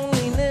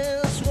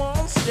loneliness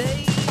won't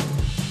stay.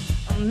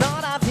 I'm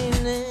not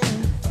having it,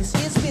 'cause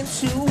it's been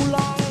too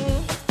long.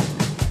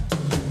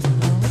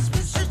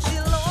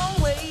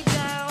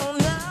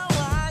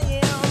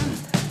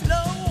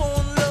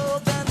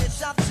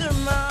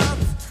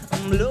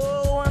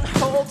 Low on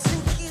hopes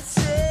and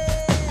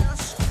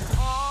kisses,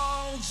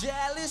 on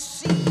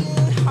jealousy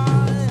and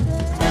heart.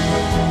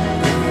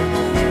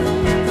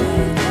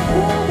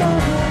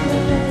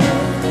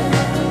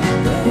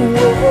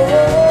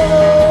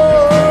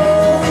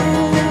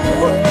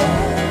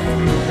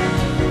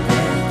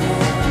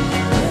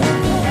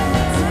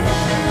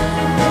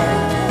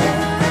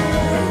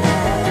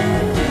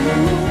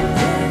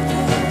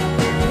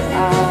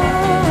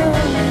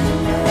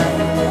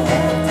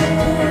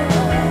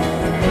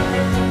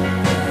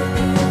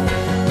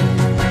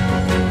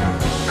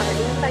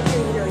 Inside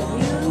you know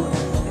you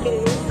getting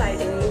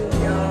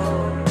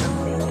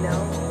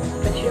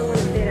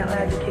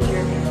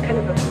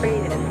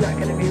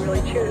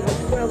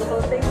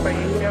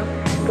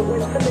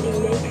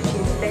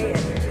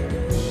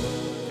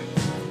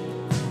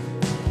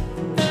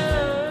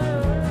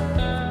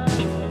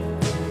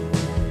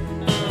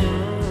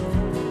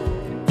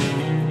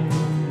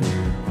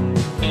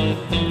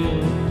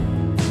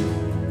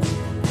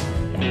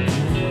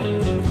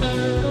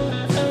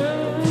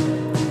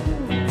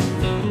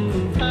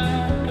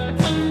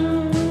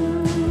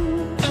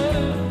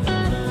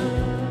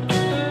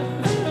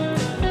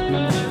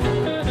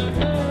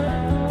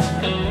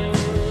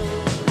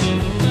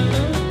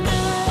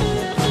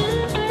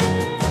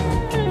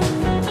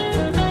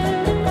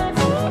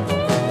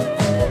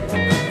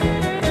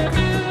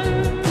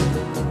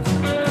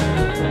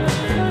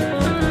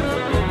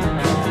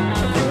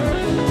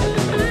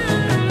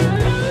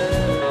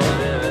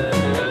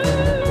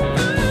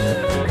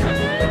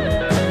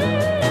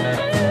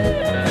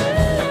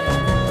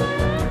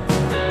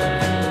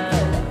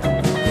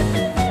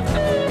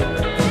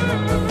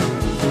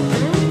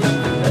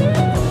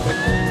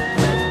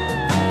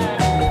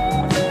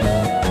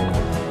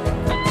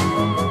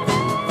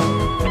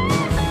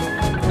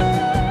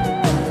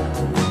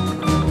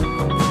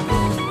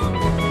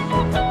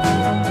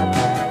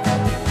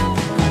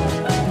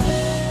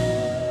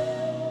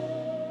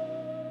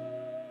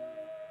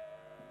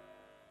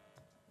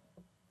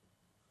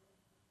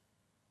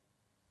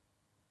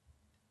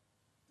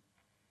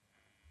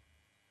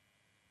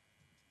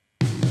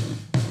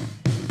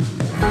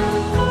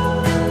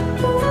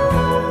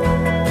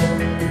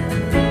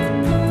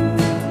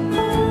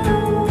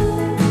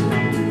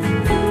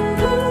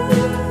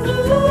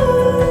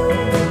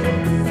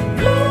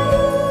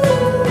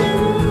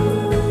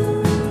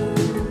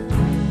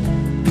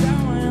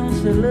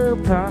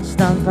terlepas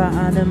tanpa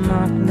ada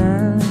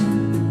makna.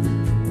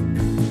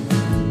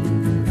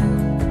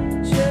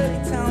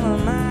 Cerita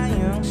lama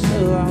yang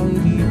selalu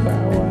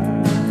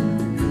dibawa,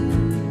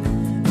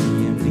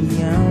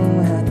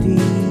 diam-diam hati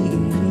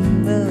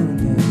ini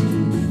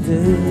menjadi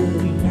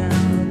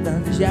teringat dan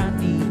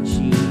jadi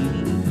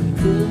ciri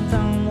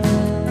tentangmu,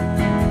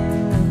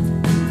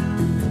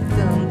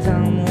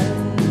 tentangmu.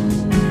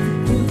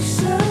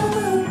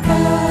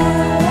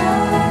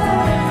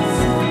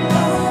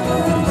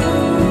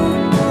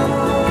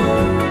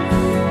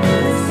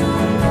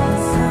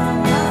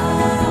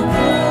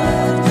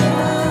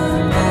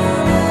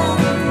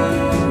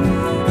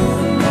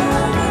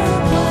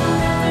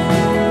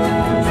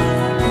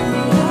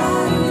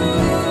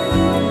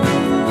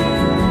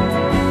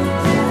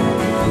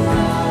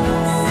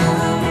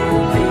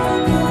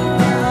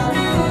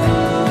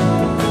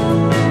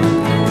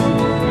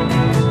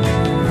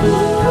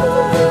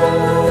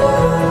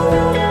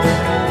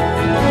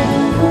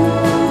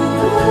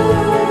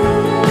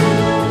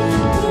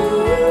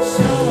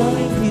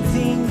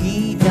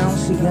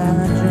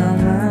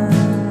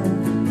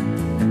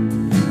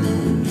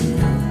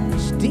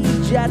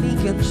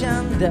 Jadikan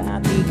canda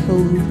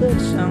hatiku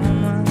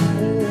bersama.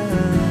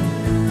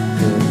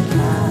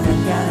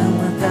 Kadang-kadang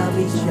mata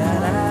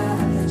bicara,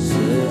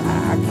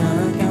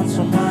 seakan-akan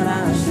semua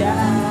rahasia.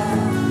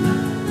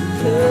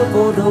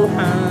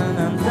 Kebodohan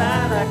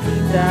antara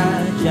kita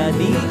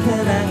jadi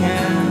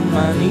kenangan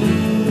manis.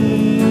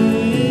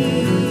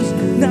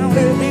 Now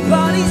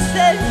everybody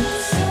say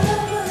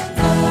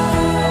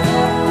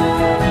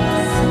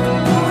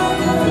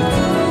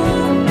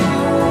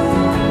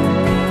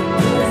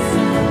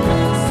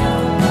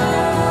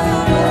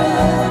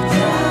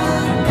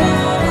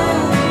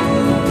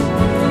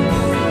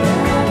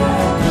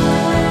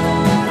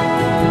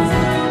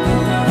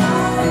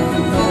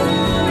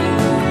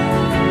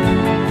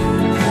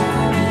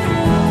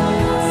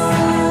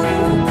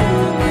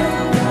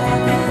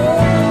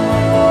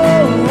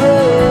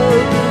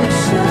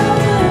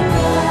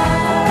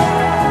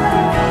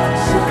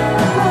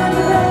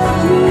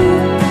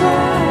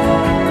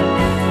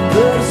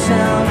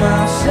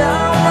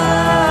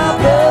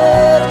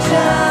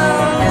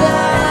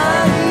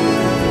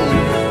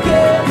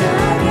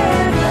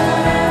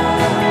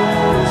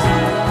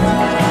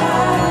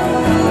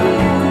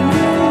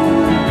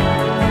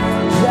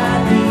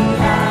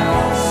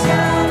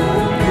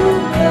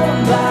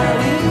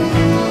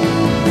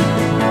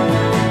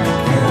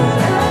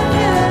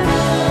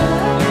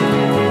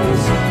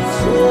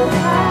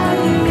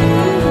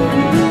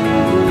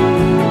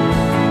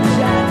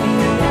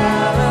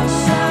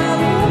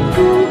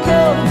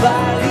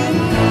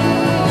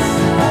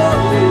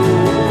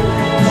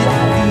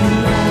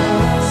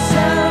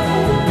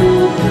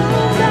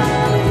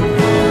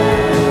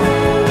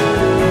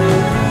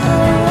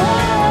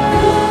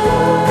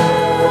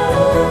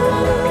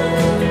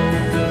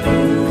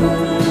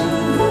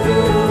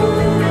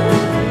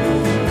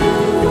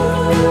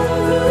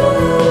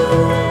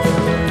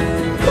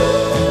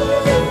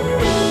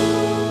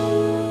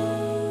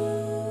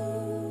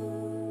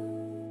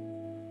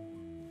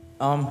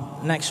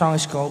next song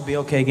is called Be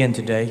Okay Again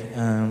Today.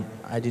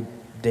 I did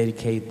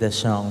dedicate this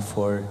song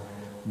for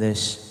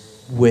this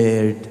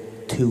weird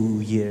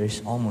 2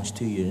 years, almost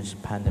 2 years,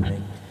 pandemic.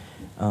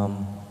 I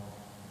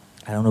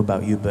don't know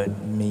about you, but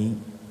me,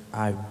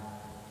 I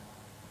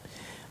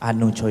had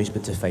no choice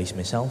but to face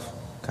myself,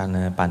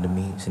 karena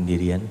pandemi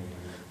sendirian.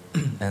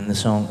 And the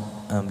song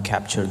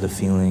captured the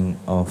feeling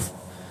of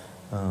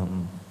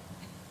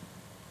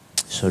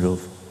sort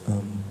of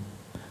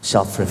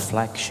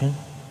self-reflection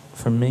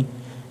for me.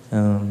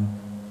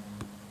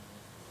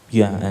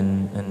 Yeah,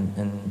 and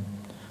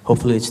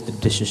hopefully it's the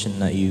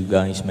decision that you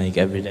guys make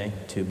every day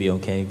to be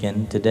okay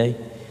again today,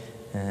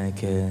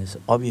 because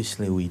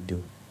obviously we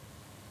do.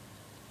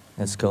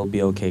 Let's go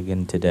Be Okay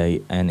Again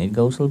Today, and it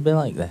goes a little bit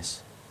like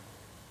this.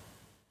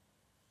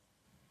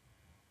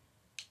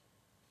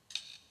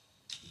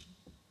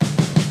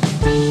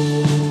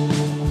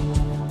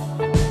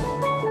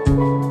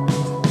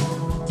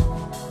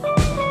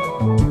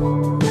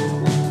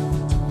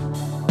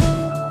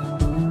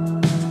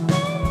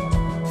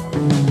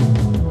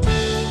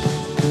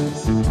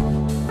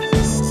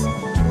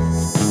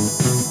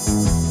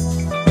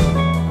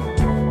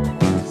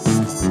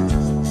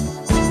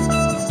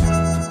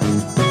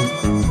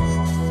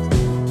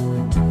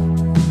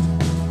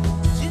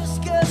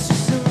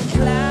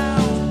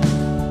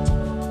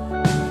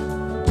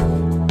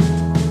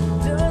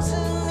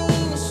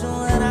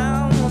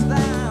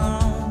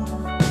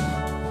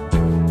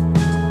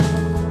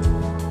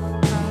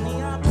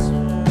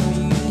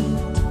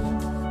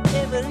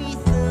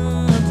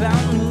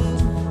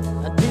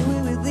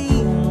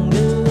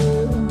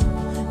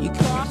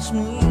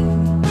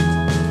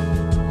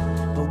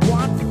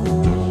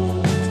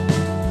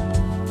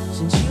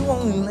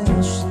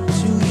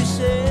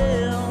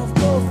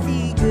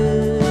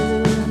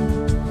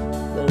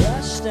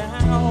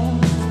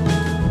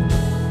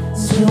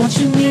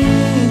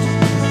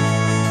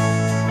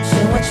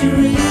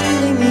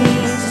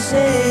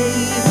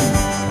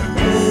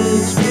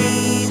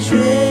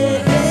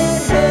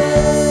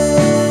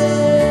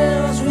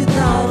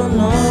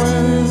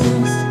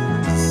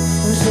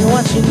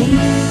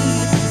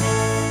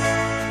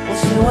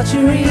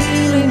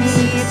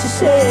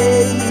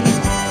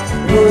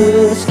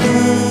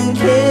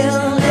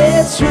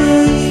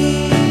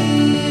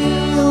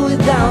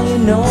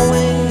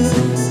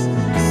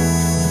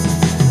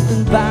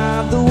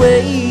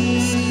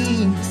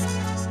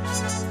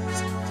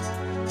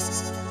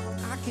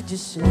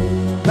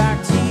 say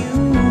back to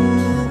you,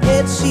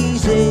 it's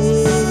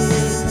easy.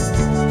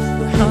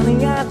 But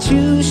honey, I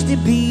choose to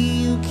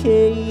be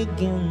okay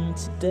again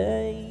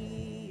today.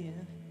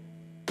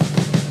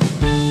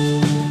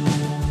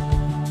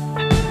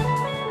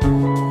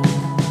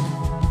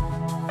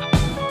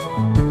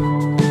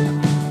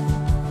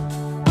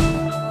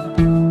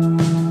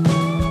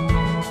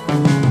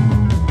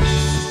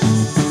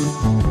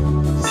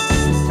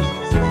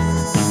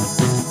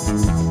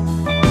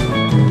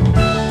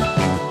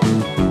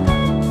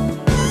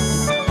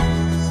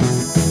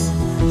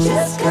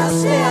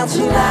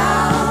 Too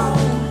loud.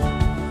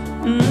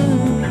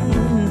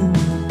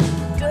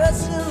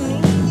 Doesn't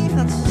mean you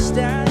have to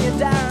stand you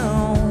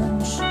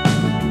down.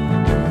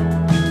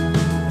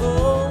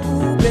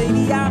 Oh,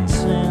 baby, I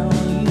tell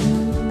you,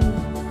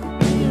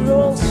 you're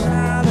all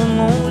sad and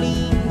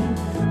lonely,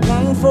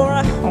 longing for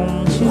a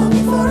home to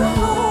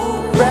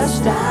rest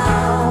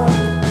down.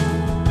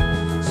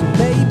 So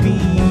maybe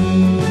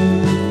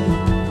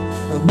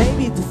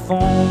the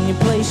phone you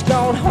place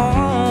called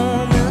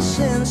home is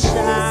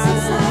inside.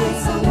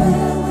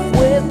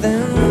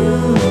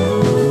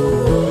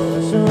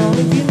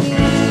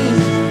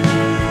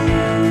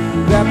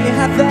 Grab your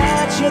hat,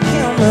 that's your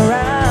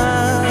camera.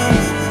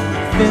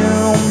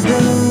 Film the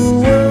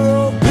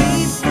world, be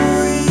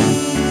free,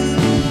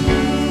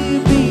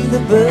 be the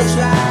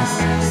birdseye.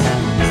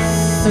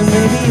 And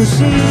maybe you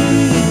see,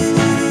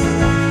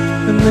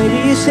 and maybe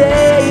you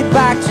say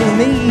back to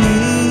me.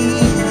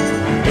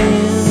 In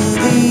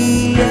the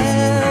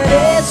end,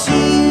 it's you.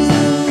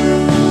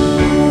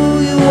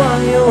 You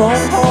want your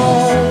own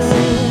home.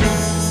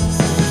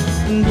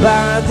 And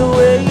by the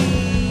way,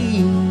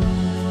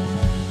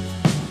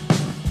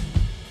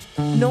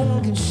 no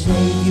one can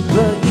save you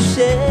but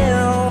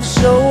yourself.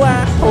 So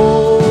I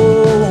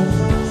hope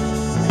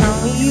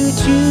how you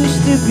choose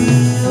to be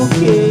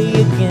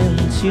okay again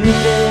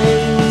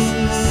today.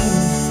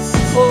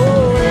 Oh,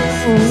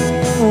 oh,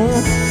 oh,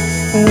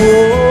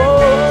 oh.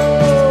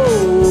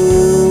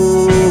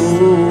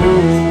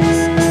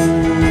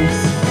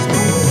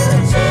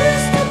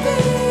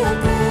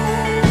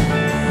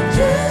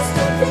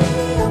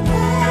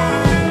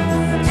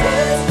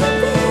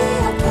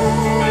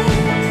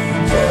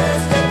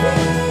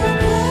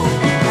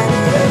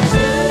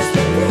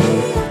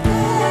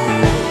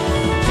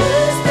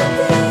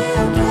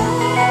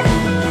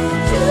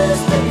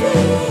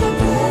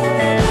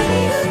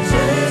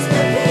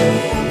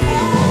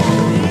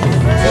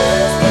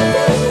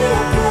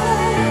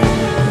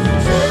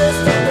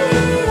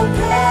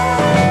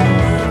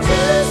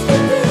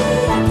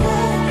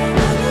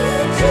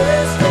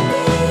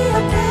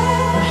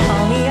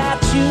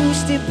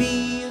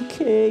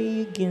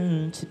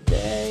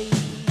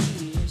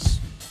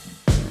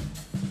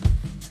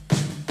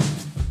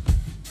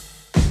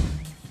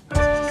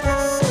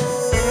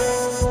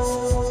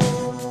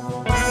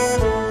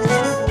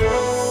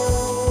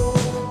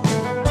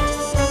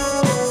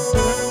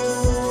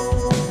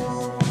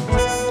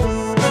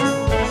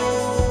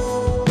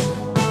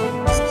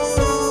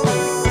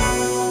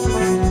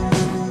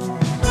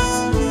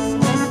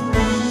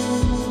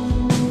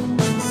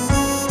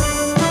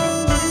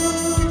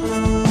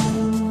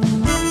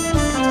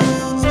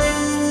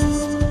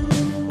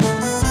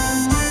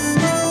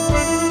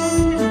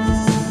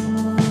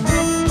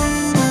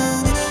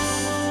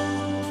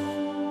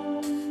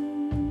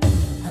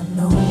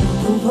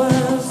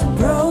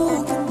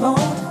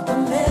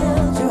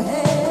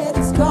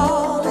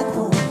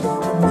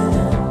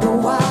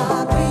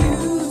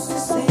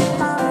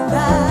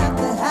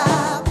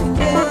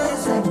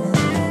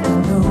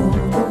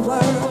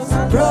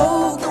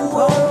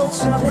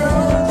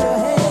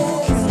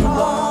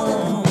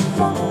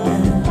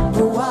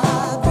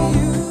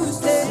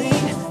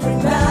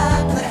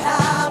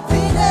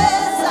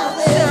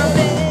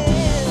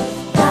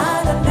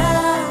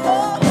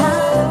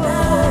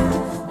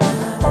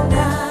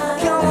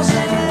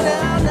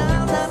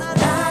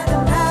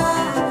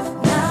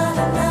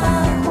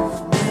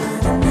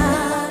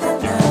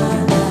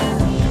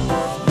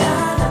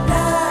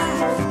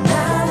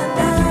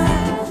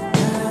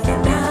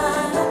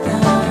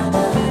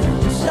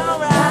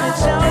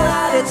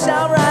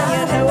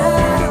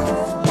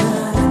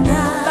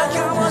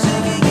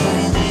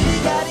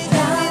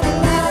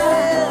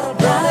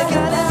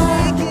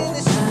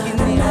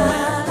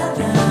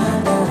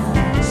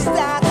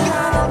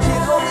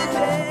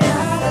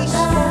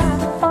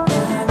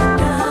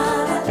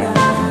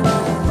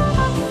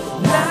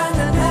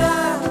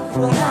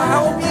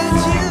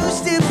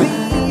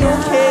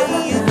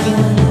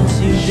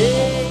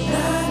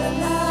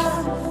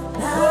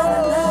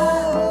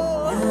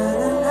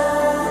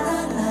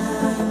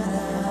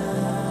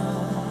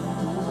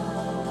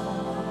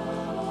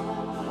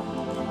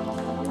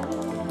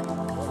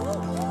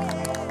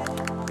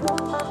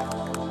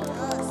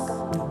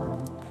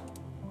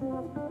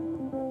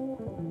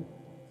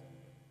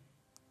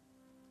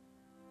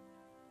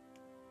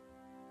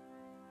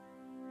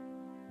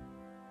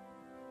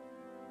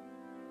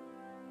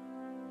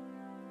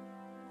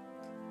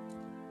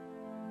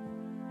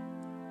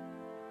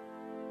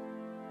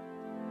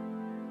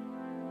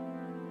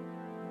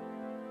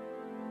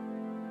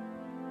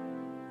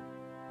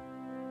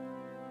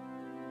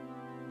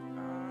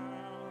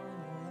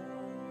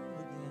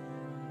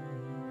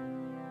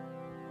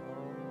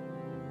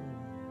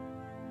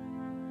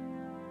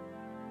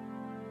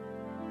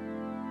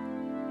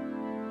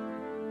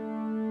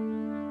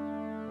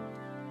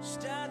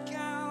 Start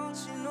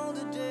counting all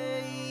the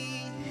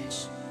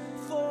days.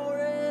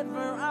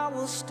 Forever I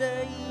will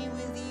stay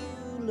with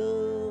you,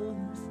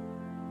 love.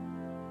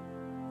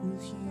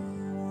 With you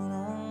and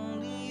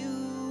only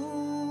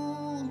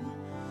you.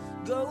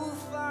 Go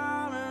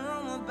far and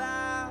roam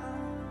about.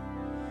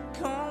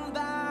 Come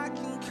back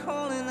and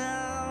calling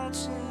out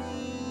to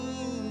me.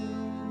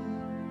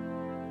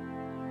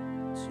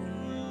 To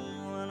me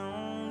and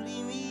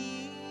only me.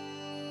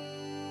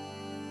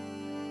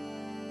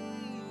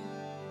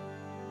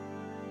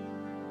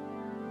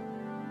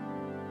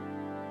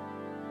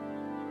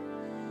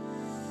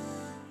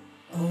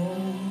 Oh,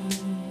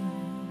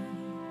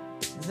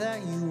 there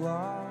you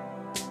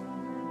are,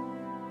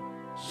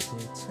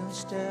 sitting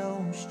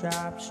still,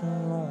 strapped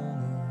and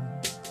lonely,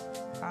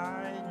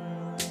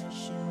 hiding,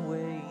 wishing,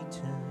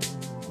 waiting.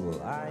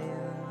 Well, I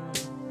am,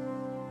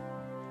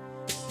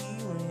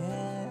 here I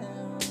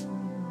am.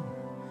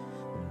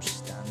 I'm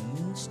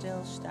standing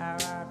still,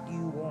 stare at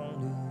you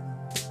only.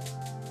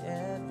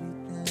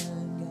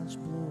 Everything gets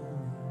blurry.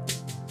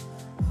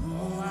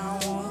 All I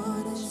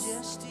want is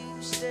just to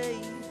stay.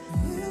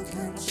 You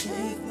can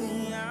take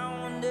me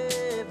out and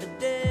every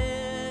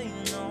day,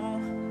 you know.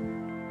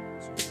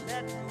 So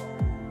let go.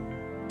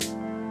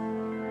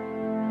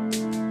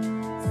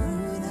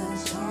 Through the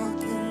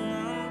talking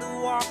and the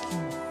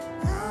walking,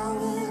 I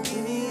will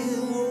give you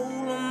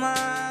all of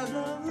my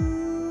love.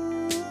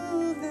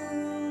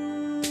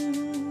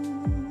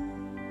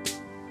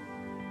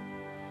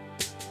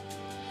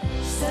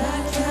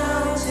 Start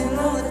counting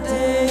all the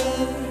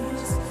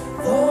days.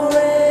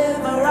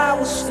 Forever I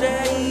will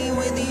stay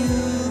with you.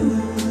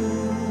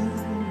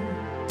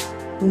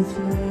 With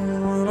you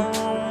and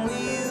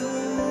only you.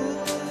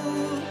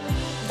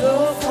 Go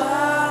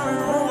far and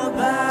roam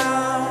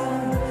about.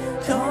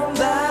 Come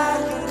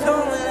back and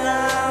calling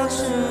out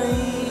to me.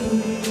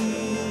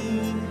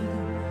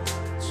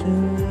 To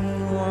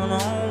you and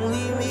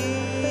only me.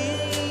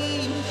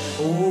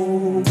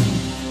 Oh,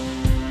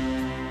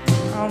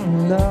 I'm in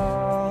love.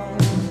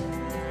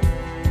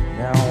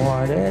 Now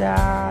what did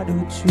I do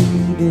to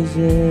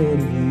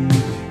deserve you?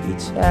 You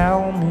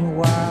tell me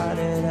what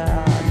did I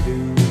do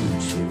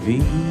to be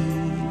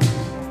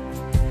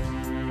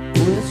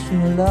with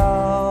your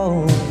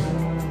love,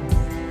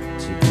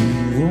 to be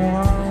the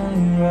one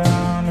you're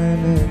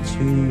running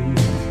into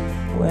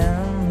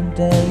when the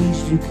days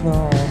do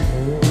come.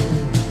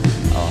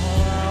 All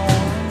I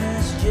want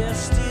is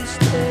just to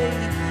stay.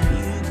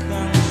 You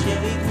can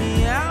shake me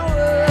out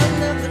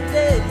another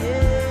day.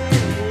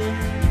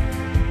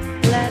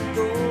 Let go.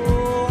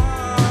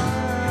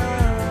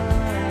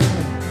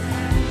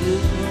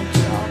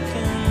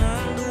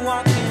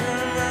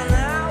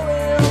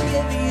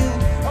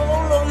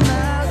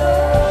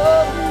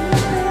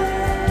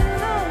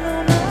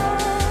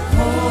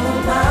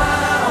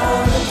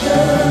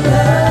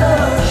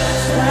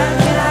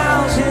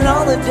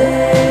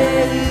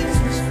 Days,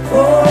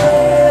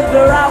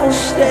 forever I will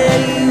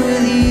stay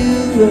with you,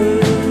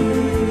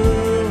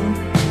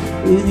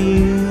 with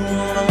you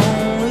and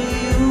only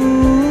you.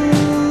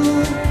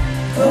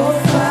 Go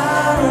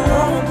far and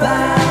roam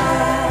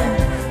back,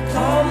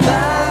 come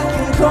back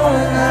and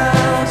calling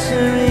out to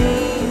me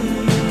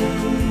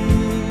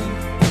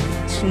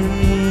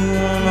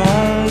and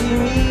only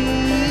me.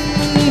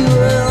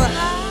 Well,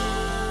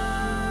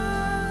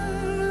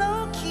 I'm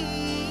lucky,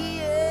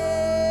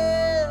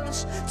 yes,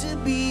 to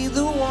be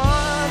the one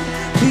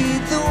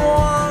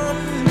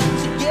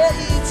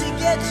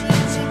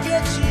to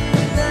get you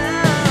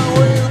now.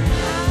 Well,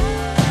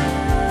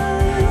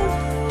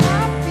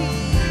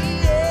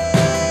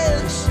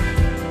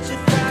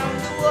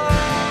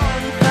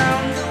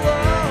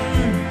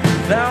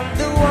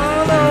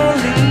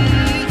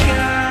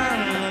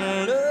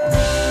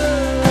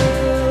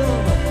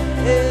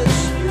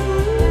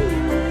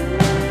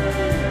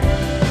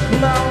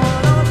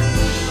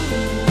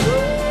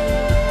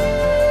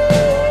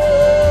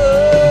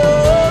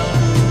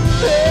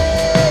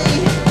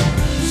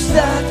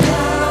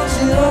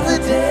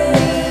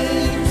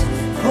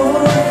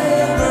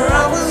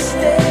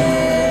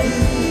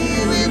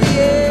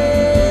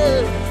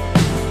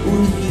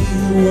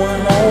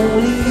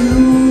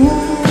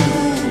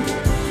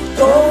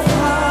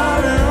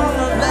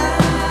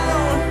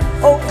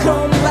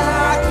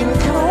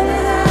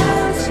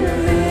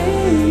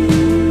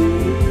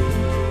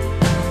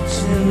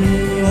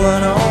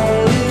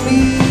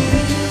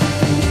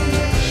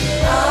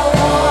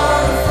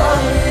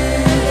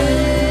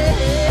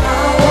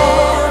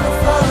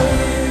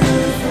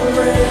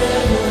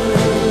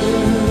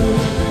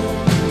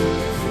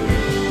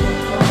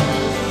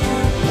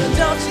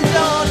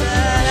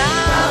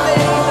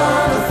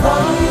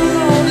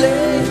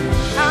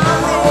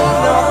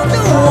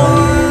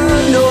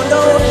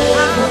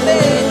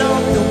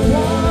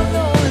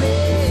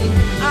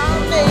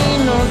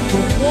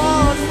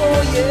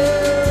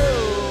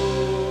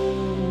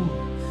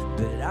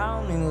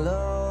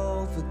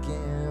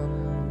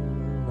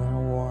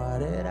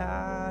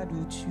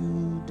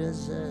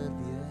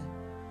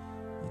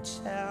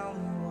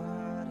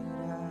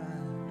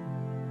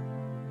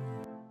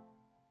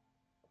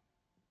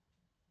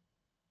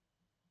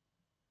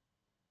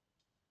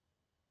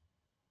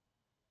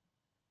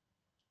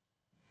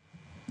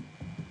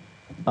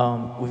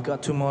 We've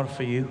got two more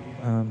for you,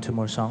 two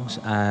more songs,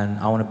 and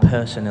I want to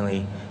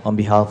personally, on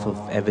behalf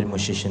of every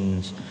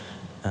musicians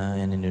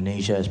in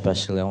Indonesia,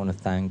 especially, I want to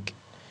thank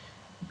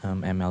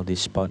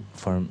MLDSPOT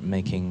for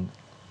making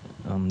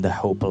the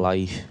Hope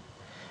alive.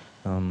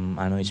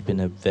 I know it's been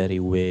a very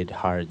weird,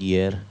 hard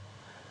year,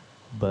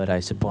 but I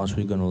suppose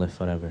we're gonna live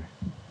forever.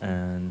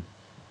 And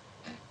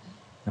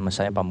nama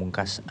saya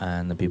Pamungkas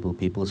and the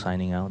people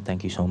signing out.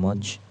 Thank you so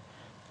much.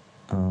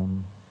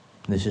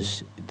 This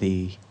is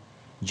the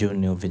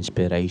journey of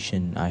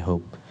inspiration. I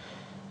hope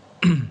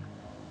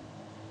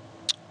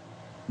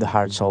the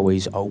heart's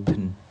always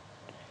open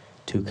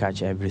to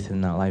catch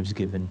everything that life's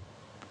given.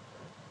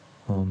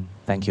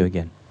 Thank you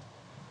again.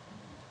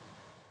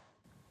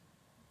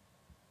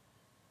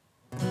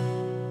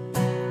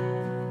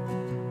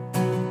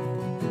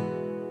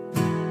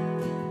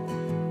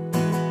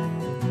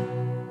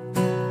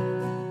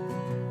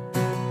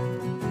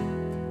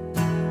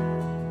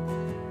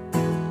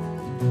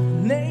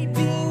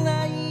 Maybe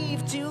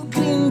naive, too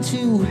green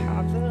to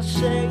have a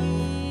say.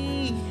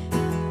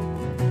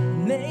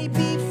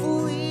 Maybe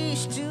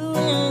foolish, too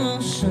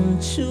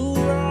innocent, too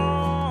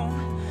wrong.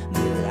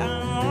 But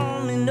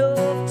I'm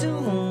enough to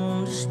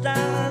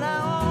understand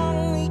I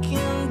only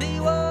can be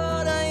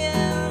what I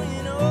am,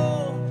 you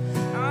know.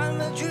 I'm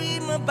a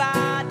dreamer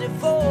by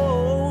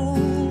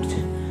default,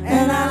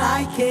 and I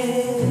like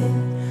it.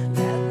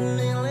 Let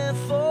me live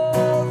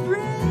forever.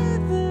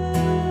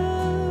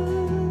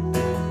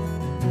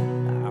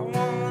 I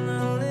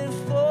wanna live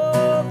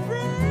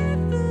forever,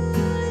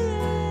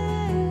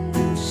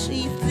 yeah.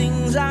 See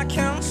things I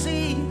can't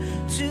see,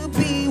 to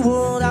be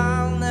what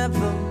I'll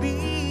never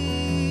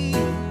be.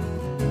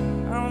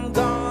 I'm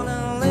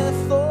gonna live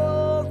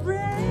forever.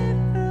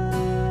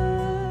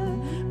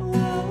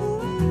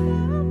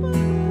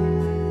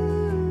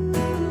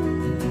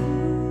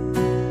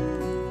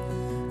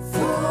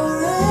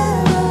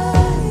 Forever,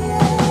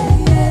 yeah,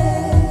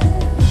 yeah.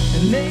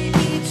 And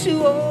maybe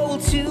too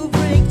old to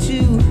break,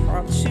 too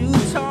hard to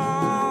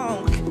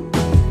talk.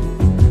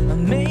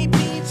 And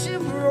maybe too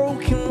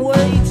broken,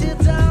 weighted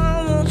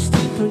down, much to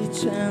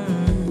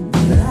pretend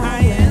that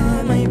I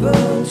am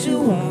able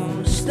to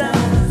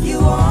understand. You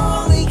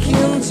only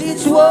can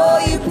teach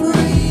what you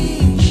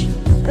preach,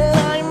 and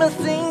I'm a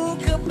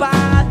thinker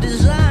by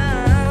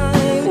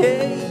design,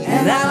 hey.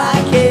 And I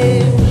like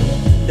it,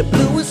 the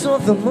blues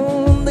of the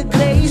moon, the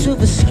glaze of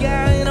the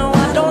sky. No,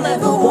 I don't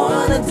ever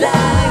wanna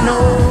die, no.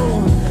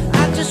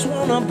 I just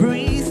wanna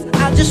breathe,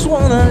 I just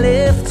wanna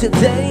live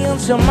today and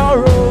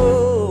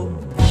tomorrow.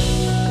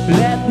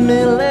 Let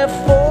me live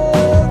forever.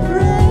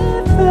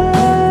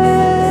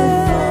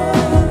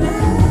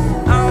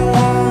 I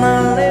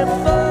wanna live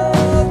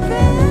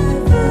forever,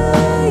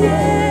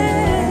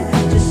 yeah.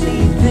 To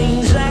see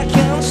things I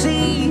can't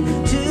see,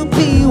 to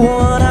be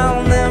what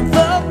I'll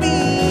never be,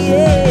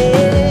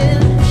 yeah.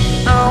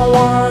 I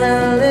wanna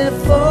live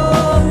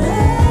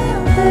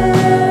forever.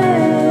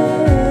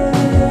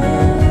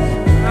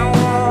 I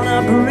wanna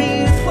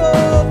breathe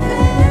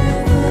forever,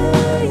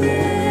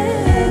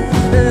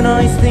 yeah. And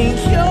I think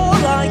you're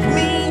like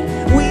me,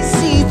 we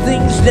see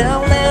things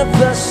they'll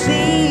never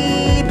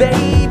see,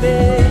 baby.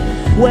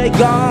 We're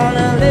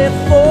gonna live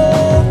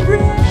forever.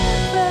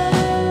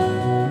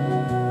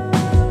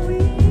 We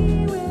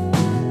will.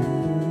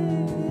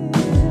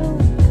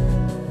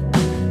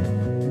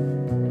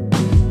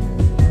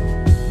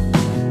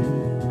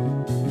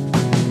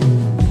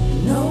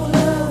 No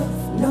love,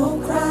 no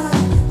cry.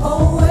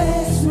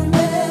 Always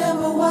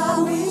remember why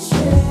we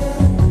share.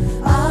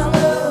 Our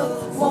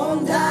love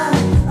won't die,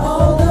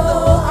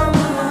 although I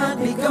might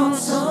be gone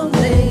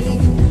someday.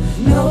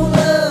 No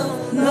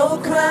love, no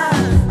cry.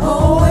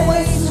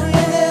 Always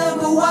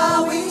remember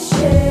why we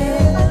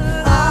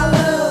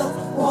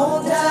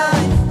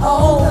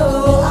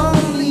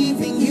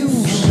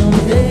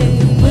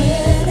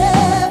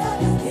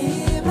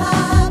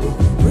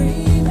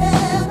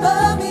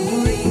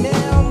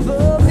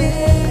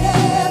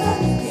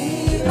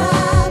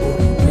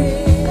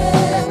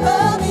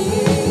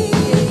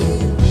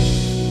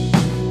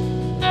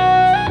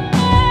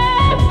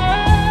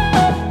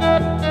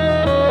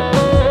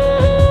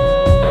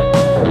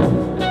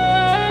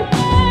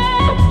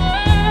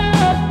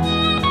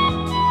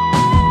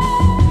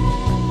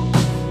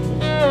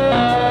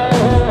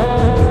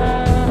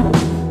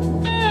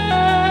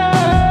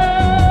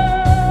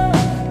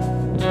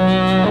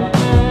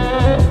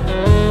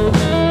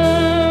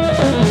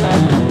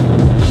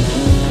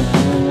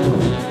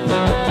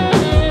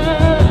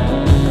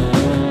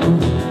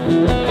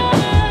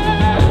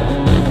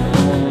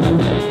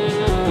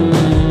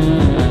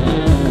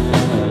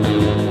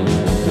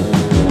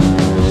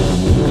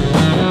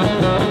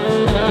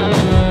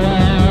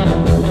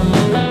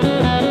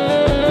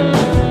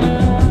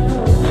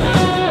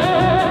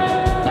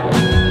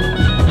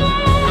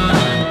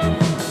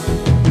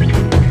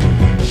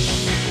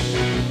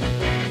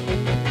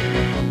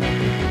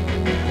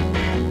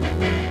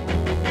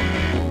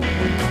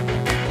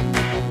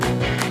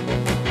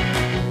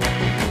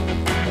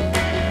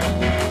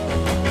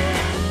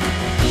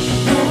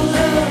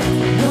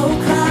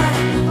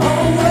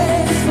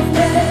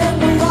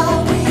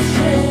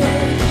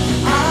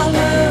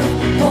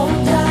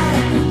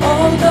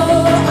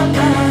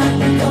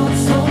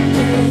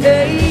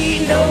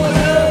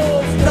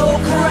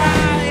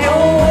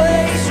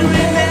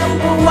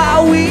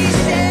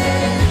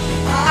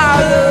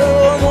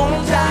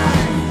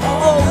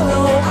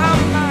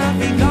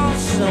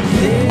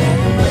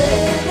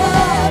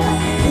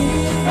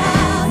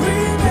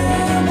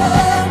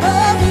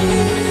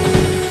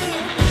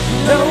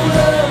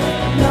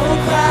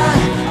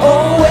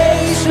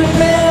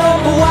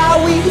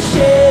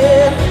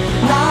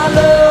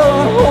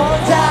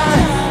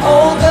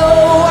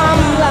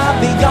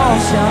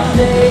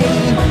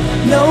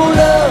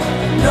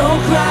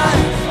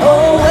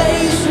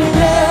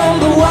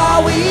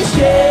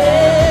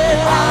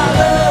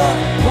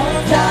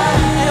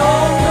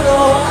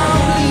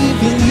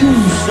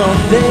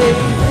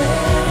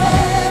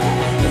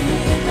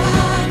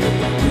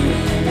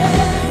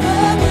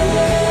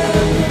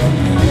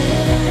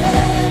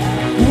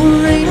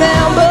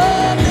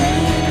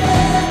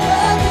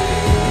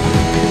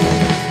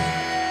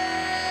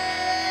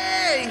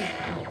sing.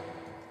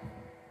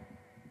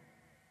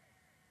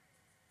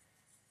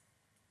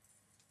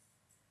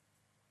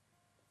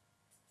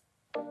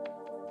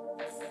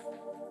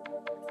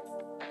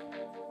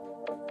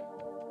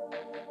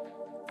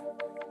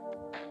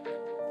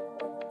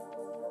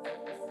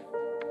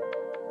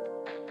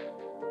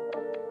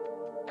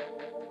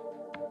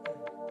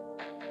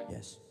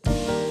 Yes.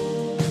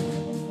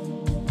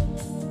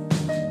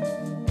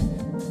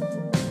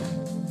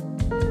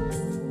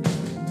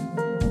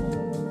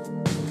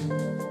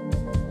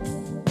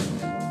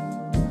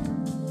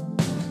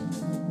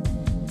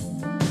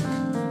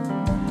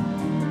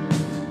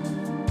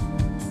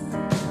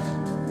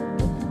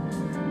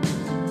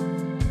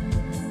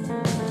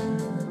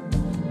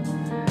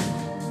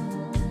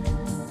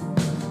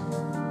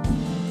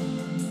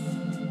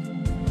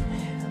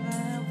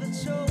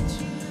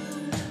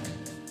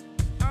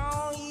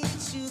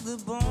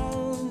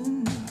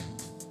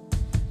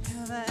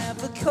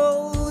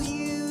 Call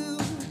you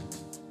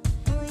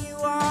when you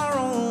are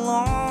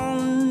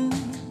alone.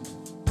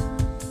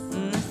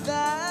 And if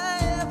I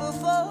ever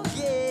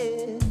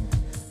forget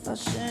by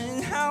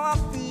saying how I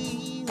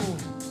feel,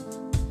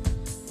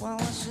 well,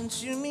 listen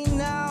to me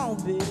now,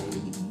 babe.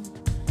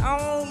 I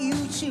want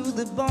you to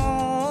the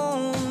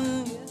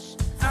bone. Yes,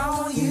 I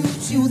want you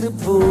to the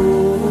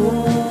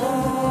bone.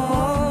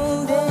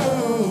 Yeah.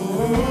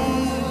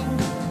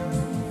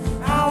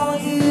 I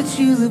want you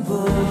to the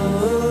bone.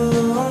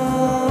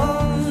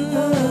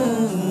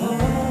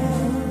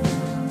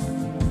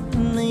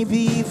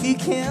 Maybe if you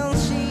can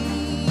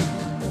see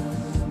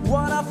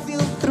what I feel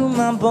through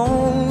my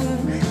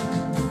bone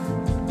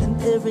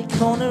and every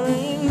corner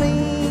in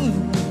me,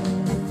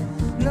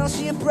 now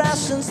see your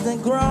presence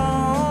that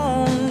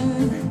grown.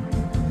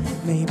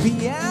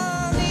 Maybe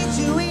I need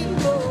to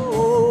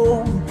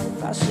evolve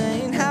by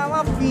saying how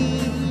I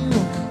feel,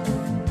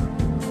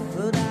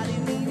 but I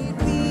didn't need it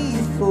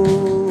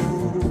before.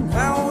 I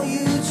want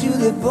you to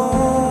the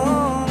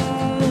bone.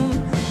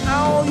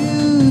 I want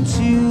you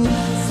to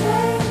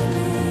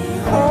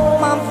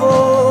home, I'm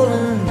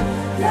falling.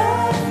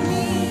 Let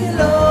me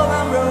love,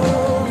 I'm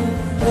rolling.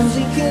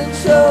 Losing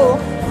control,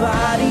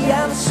 body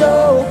and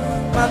soul.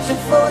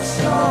 Watching for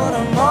short,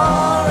 I'm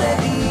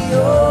already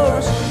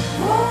yours.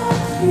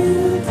 Hold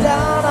you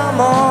down, I'm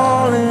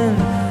all in.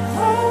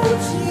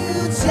 Hold you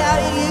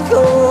tight, you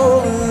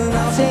going.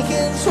 I'll take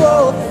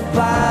control,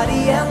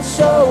 body and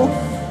soul.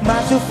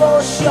 Watching for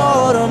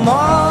short, I'm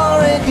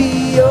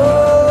already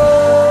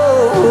yours.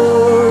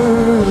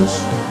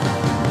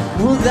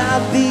 Will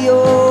that be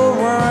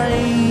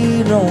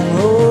alright? Don't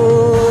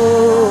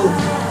know.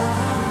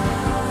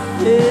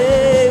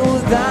 Hey,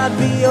 will that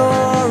be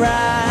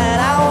alright?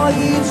 I want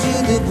you to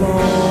the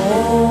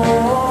bone.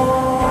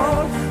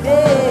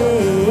 Yeah.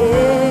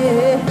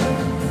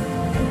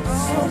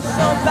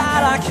 So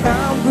bad I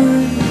can't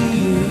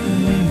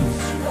breathe.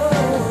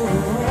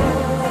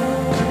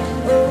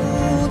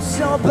 Oh,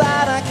 so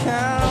bad I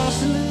can't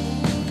sleep.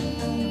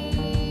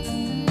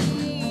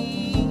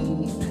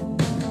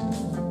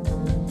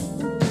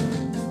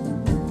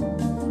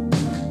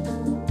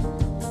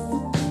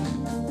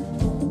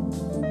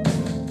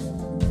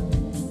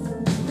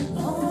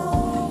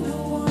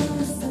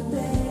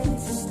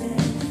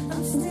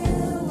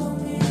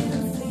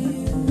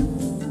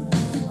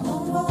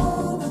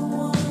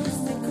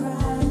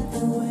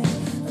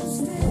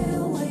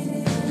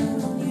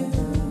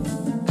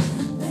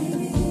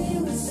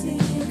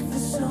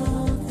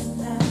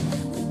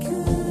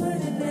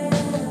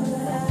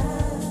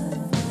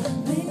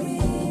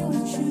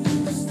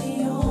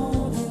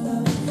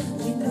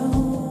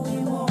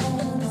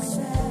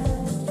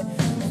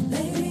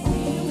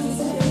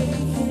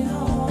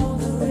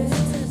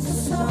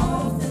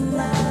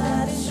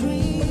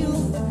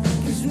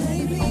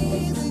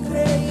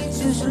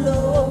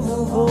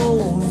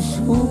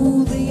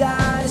 Who the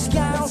eyes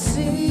can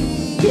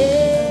see,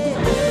 yeah.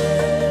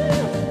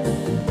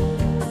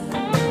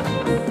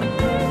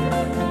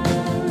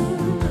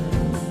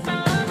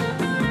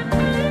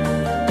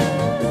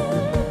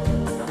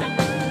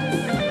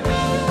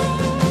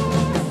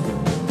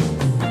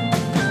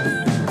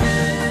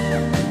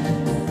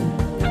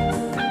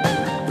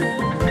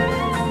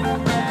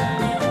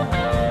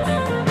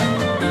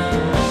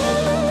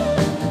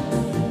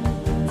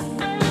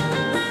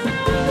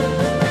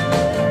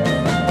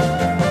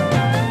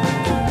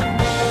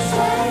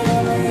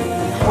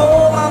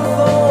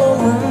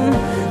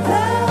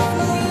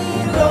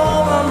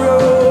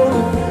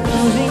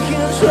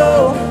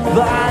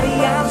 Body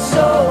and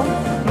soul,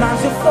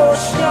 mine's a for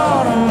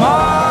sure, I'm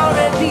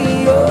already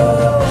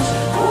yours.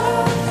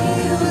 Hold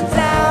you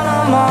down,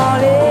 I'm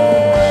all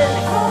in.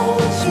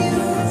 Hold you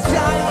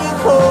tight, you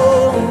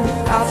cold.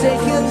 I'll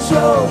take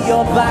control,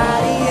 your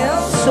body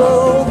and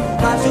soul,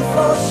 mine's a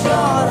for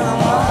sure,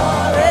 I'm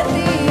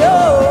already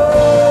yours.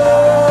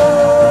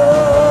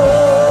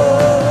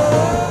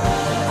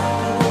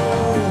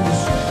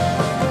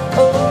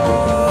 Oh,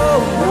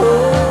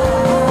 oh.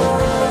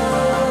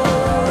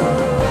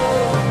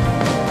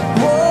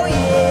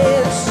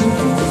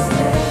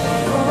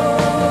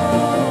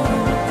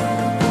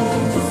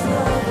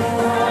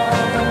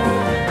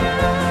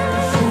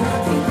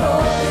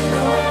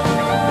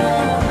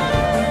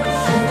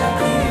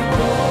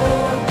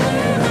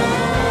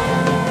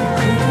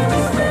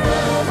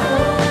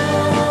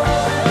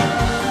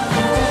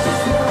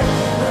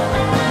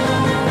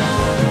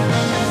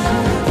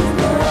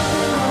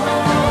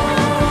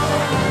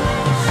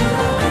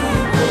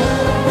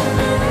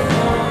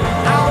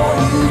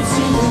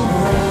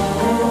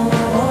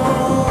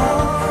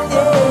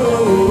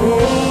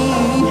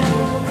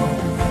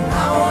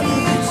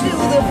 to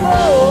the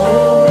bone.